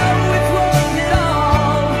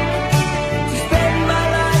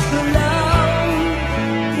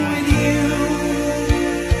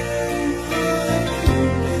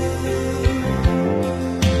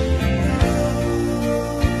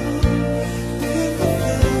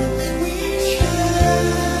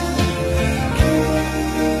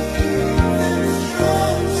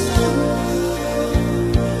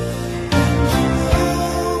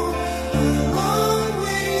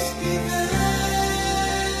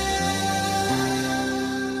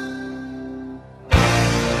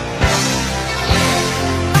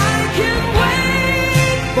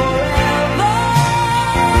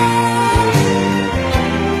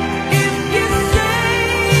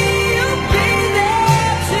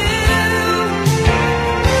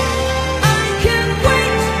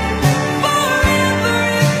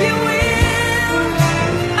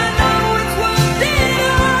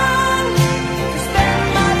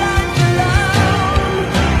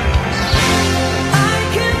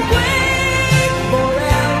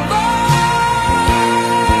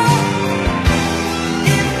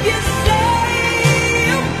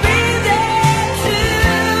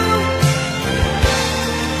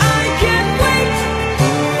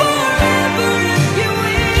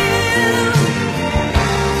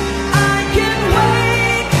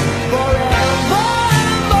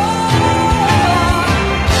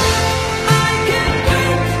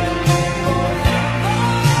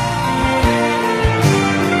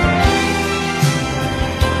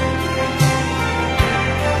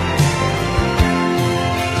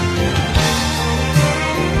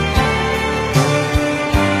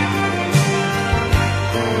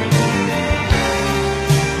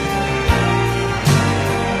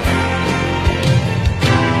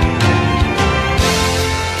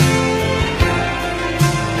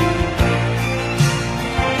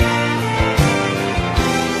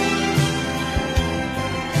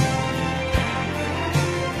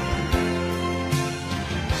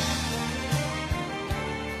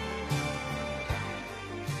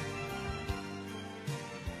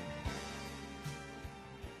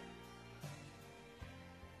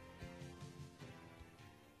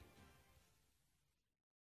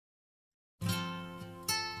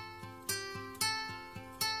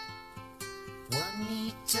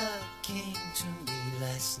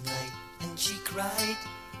 last night, and she cried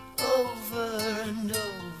over and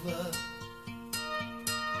over.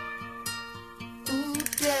 Ooh,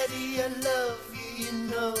 Daddy, I love you, you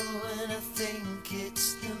know, and I think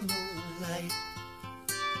it's the moonlight.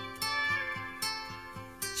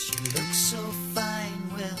 She looked so fine,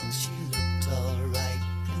 well, she looked alright,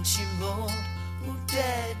 and she moaned, ooh,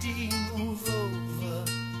 Daddy, move over.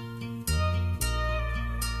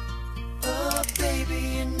 Oh, baby,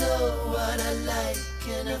 you know what I like,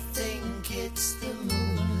 and I think it's the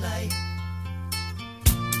moonlight.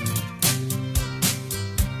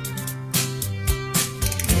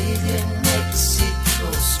 Made in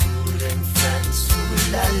Mexico, school in France,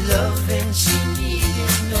 full of love, and she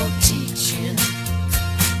needed no teaching.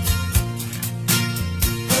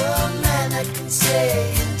 Oh man, I can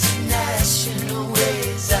say international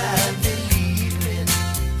ways I believe in.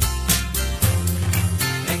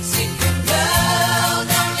 Mexican girl,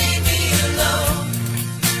 don't leave me alone.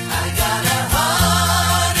 I got a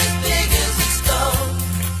heart as big as a stone,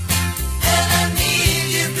 and I need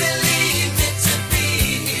you, believe me, to be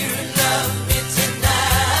here and love me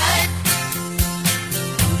tonight.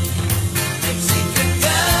 Mexican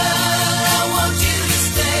girl, I want you to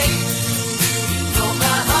stay. You know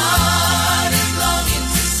my heart is longing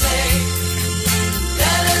to say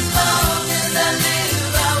that as long as I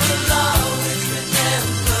live, I will always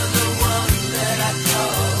remember the one that I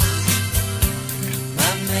call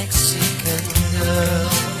my Mexican girl.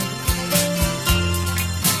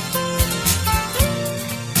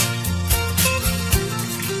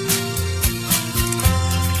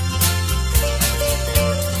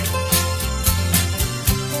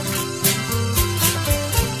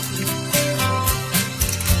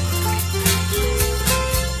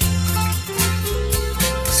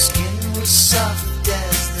 Her skin was soft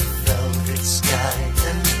as the velvet sky,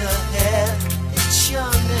 and her hair, it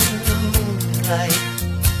shone in the moonlight.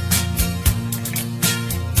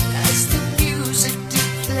 As the music did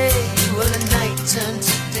play, well, the night turned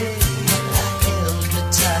to day, and I held her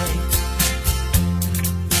tight.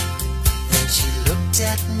 Then she looked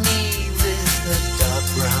at me with her dark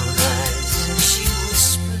brown eyes, and she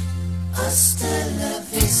whispered, hasta la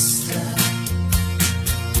vista.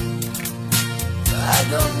 I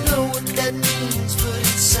don't know what that means, but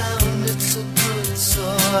it sounded so good, so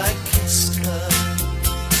I kissed her.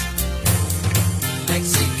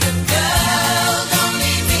 Mexican girl, don't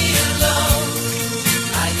leave me alone.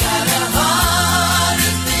 I got a heart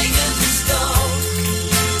as big as a stone,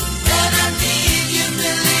 and I need you,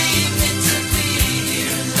 believe me, to be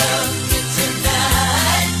here and love me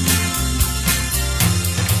tonight.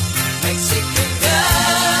 Mexican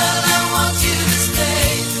girl, I want you to stay.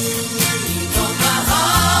 You know my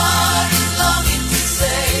heart is longing to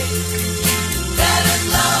say that as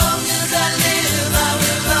long as I live, I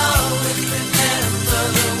will always remember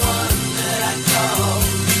the one that I call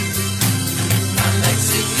my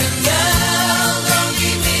Mexican girl. Don't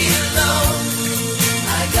leave me alone.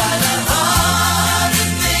 I got a heart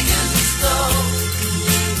as big as a stone,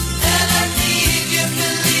 and I need you,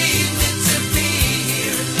 believe me, to be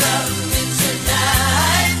here and love me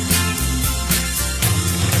tonight.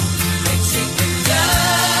 Mexican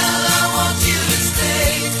girl, I want you to stay.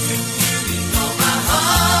 You know my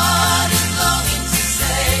heart is longing to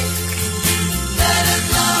say that as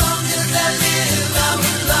long as I live, I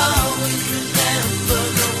will always remember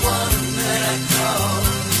the one that I call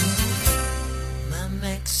my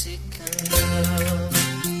Mexican girl.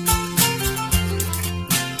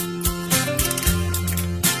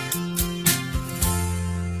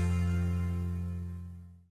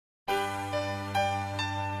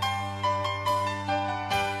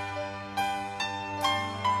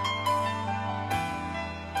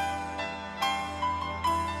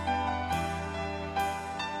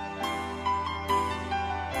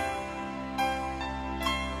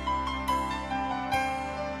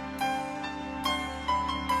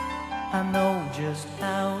 I know just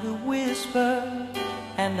how to whisper,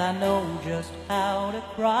 and I know just how to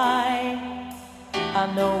cry.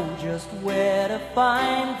 I know just where to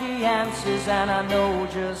find the answers, and I know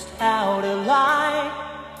just how to lie.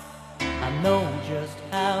 I know just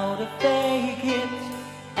how to fake it,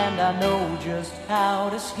 and I know just how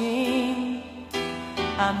to scheme.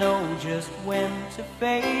 I know just when to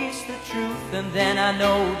face the truth, and then I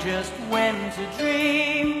know just when to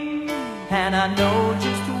dream. And I know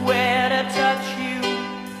just where to touch you,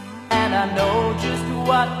 and I know just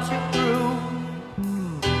what to prove.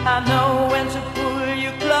 I know when to pull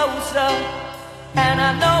you closer, and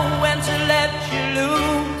I know when to let you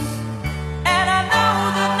loose. And I know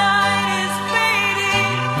the night is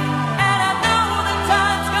fading, and I know the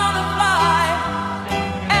time's gonna fly,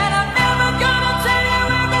 and I'm never gonna tell you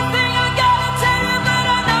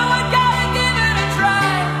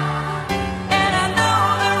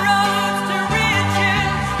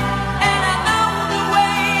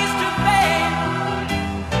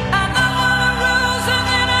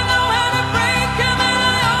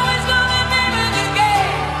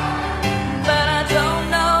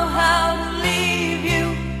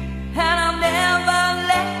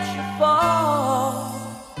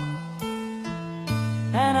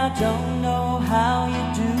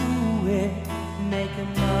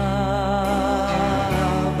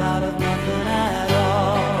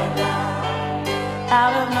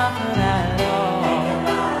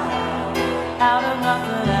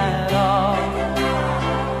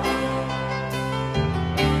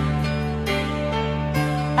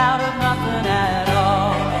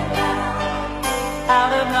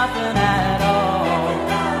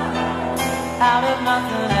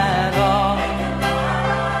nothing at all.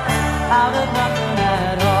 Out of nothing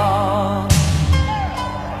at all.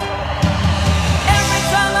 Every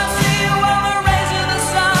time I see you on the rays of the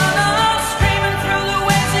sun, I'm streaming through the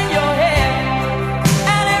waves in your hair.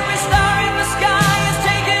 And every star in the sky is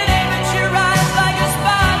taking aim at your eyes like a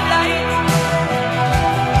spotlight.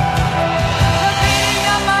 The beating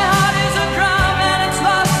of my heart is a drum and it's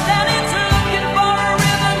lost and it's looking for a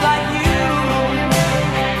rhythm like you.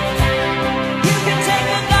 You can take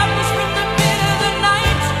the darkness from the pit of the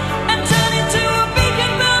night and turn it to a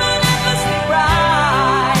beacon burning endlessly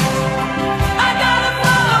bright. I gotta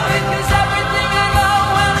follow it 'cause everything I know,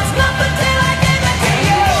 well, it's nothing till I give it to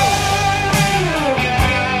you.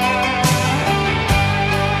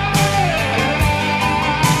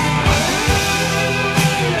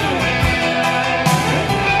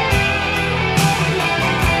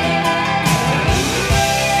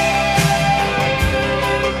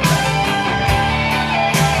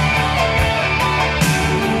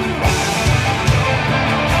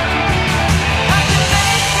 I can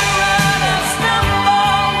make the runner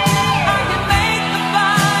stumble, I can make the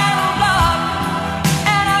final love,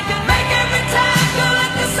 and I can make every tango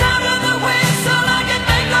like the sound of the whistle. I can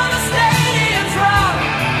make all the stadiums rock.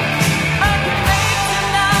 I can make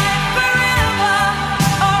tonight forever,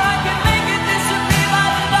 or I can make it disappear by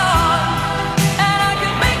the dawn. And I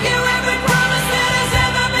can make you every promise that has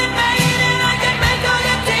ever been made, and I can make all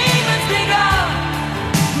your demons be gone.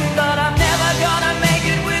 But I'm never gonna make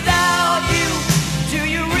it without you. Do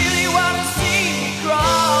you really wanna see me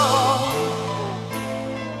crawl?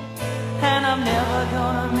 And I'm never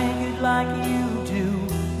gonna make it like you do,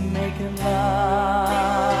 making love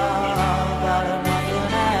out of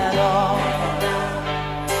nothing at all.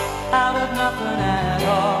 Out of nothing at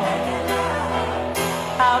all.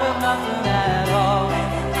 Out of nothing at all.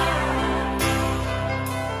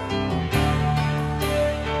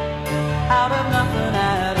 Out of nothing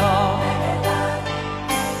at all.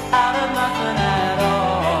 Out of nothing at all.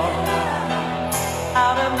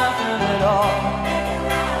 Out of nothing at all.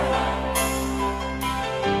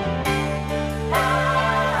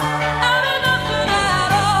 Out of nothing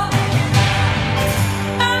at all.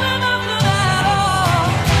 Out of nothing at all.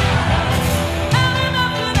 Out of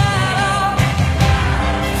nothing at all.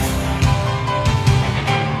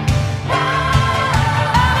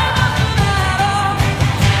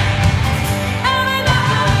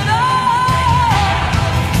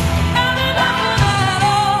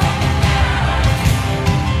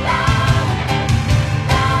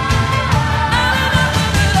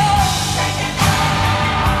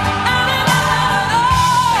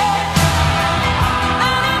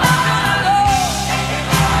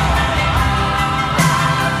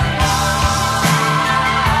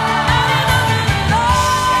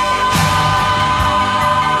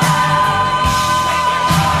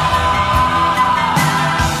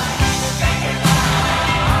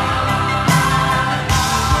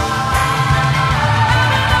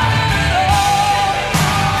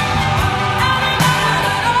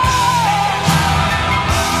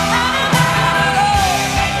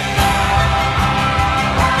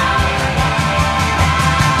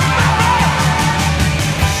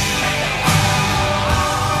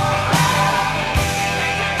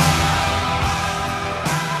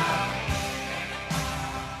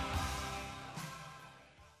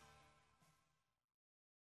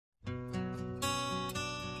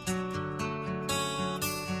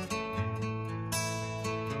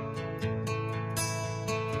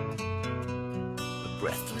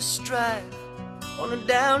 Breathless drive on a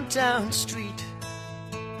downtown street.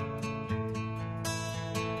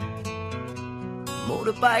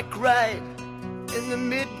 Motorbike ride in the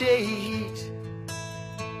midday heat.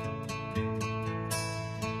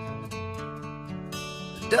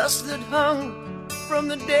 The dust that hung from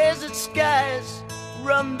the desert skies,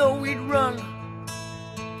 run though we'd run,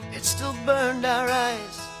 it still burned our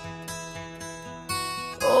eyes.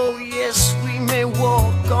 Oh yes, we may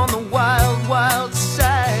walk on the wild, wild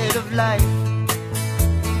side of life,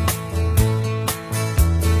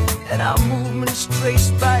 and our movements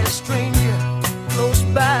traced by a stranger close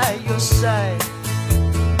by your side.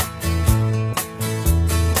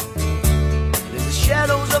 And in the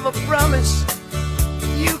shadows of a promise,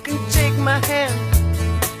 you can take my hand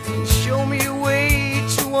and show me a way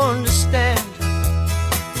to understand.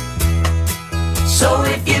 So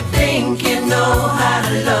if you think you know how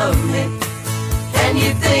to love me, and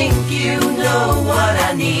you think you know what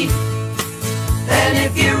I need, and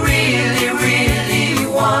if you really, really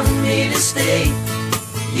want me to stay,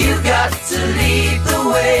 you got to lead the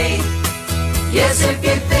way. Yes, if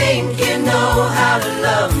you think you know how to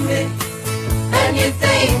love me, and and you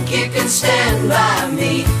think you can stand by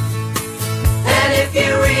me. And if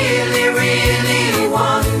you really, really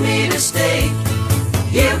want me to stay,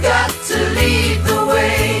 you've got to lead the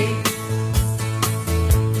way.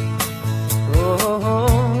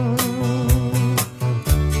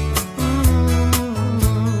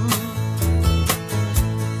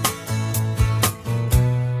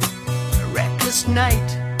 A reckless night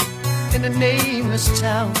in a nameless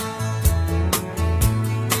town.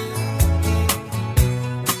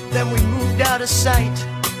 Then we moved out of sight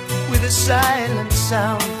with a silent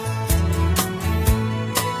sound.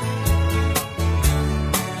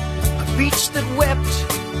 A beach that wept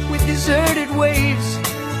with deserted waves.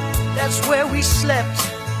 That's where we slept,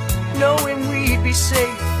 knowing we'd be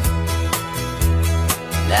safe.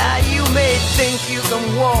 Now you may think you can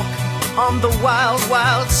walk on the wild,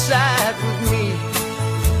 wild side with me,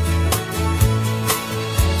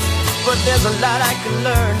 but there's a lot I can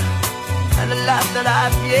learn and a lot that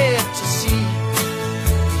I've yet to see.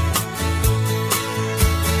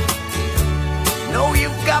 Know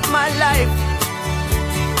you've got my life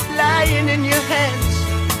lying in your hands.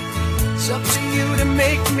 It's up to you to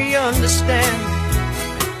make me understand.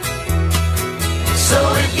 So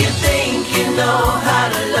if you think you know how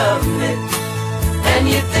to love me, and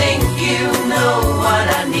you think you know what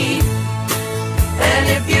I need, and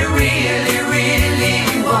if you really, really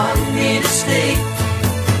want me to stay,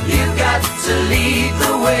 you've got to lead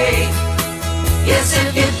the way. Yes,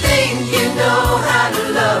 if you think you know how to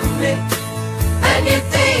love me, and you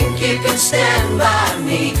think you can stand by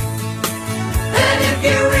me, and if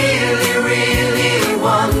you really, really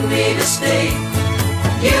want me to stay,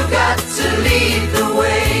 you've got to lead the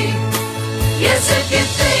way. Yes, if you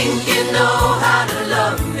think you know how to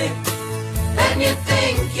love me, and you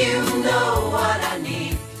think you know what I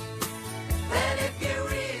need, and if you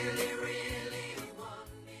really, really want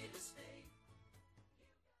me to stay.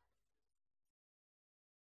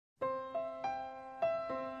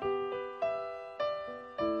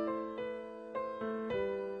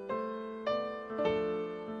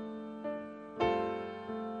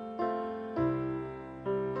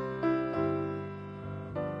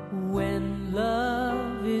 When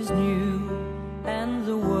love is new and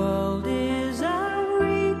the world is out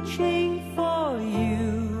reaching for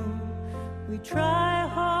you, we try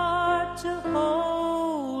hard to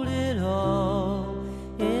hold it all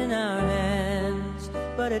in our hands,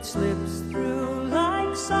 but it slips through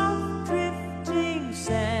like soft drifting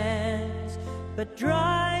sands. But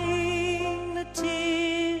drying the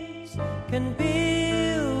tears can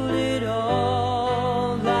build it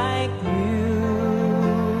all like new.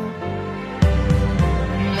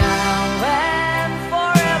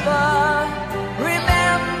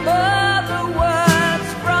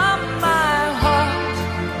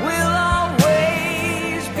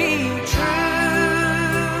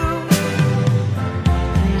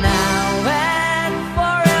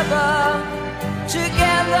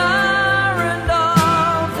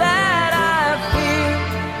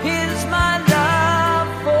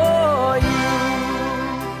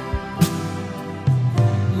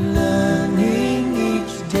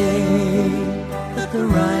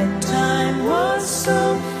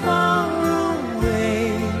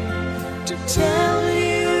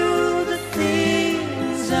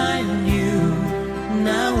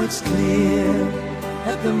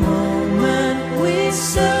 The moment we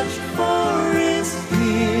search for is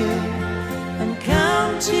here, and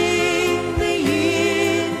counting the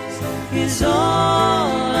years is all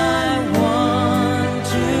I want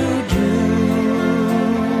to do.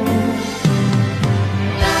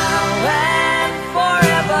 Now and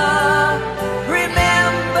forever,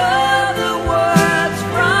 remember the words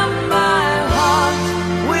from my heart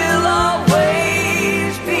will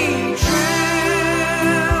always be true.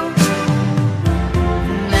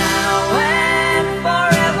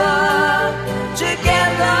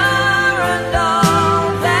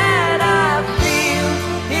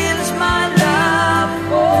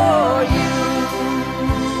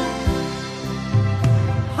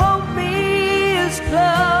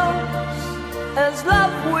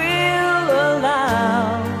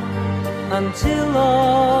 Until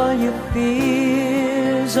all your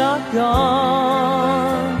fears are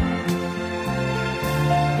gone.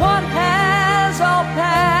 What has all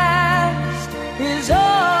passed is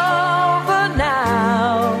over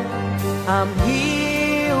now. I'm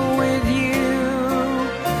here with you.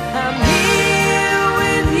 I'm here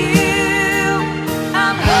with you.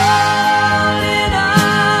 I'm holding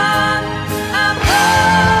on. I'm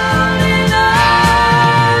holding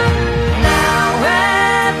on. Now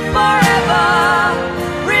and forever,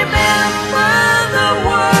 remember the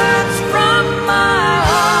words from my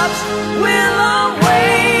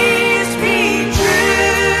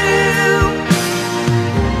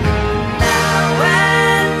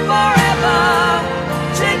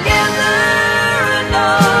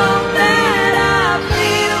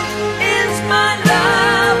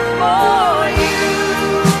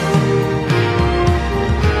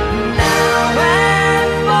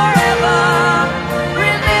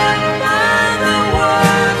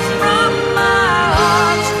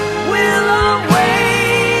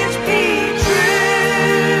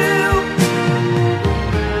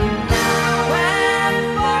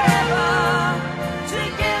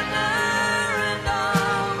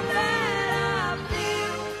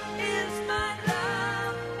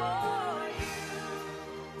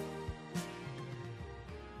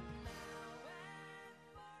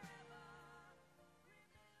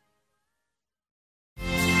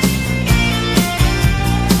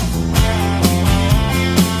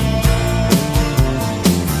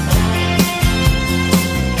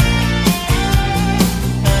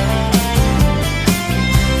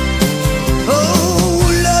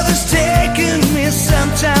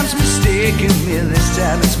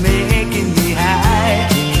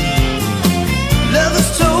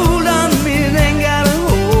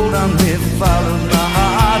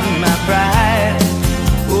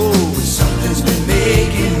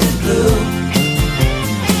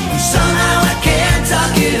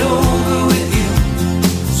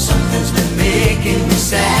making me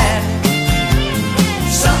sad.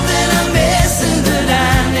 Something I'm missing that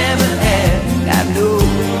I never had. I know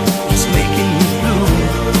it's making me blue,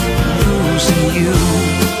 losing you.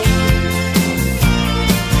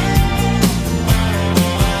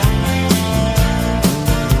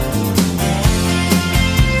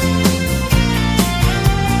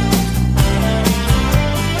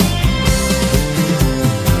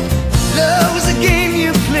 Love was a game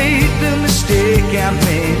you played, the mistake I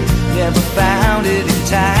made, never found it in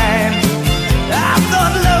time.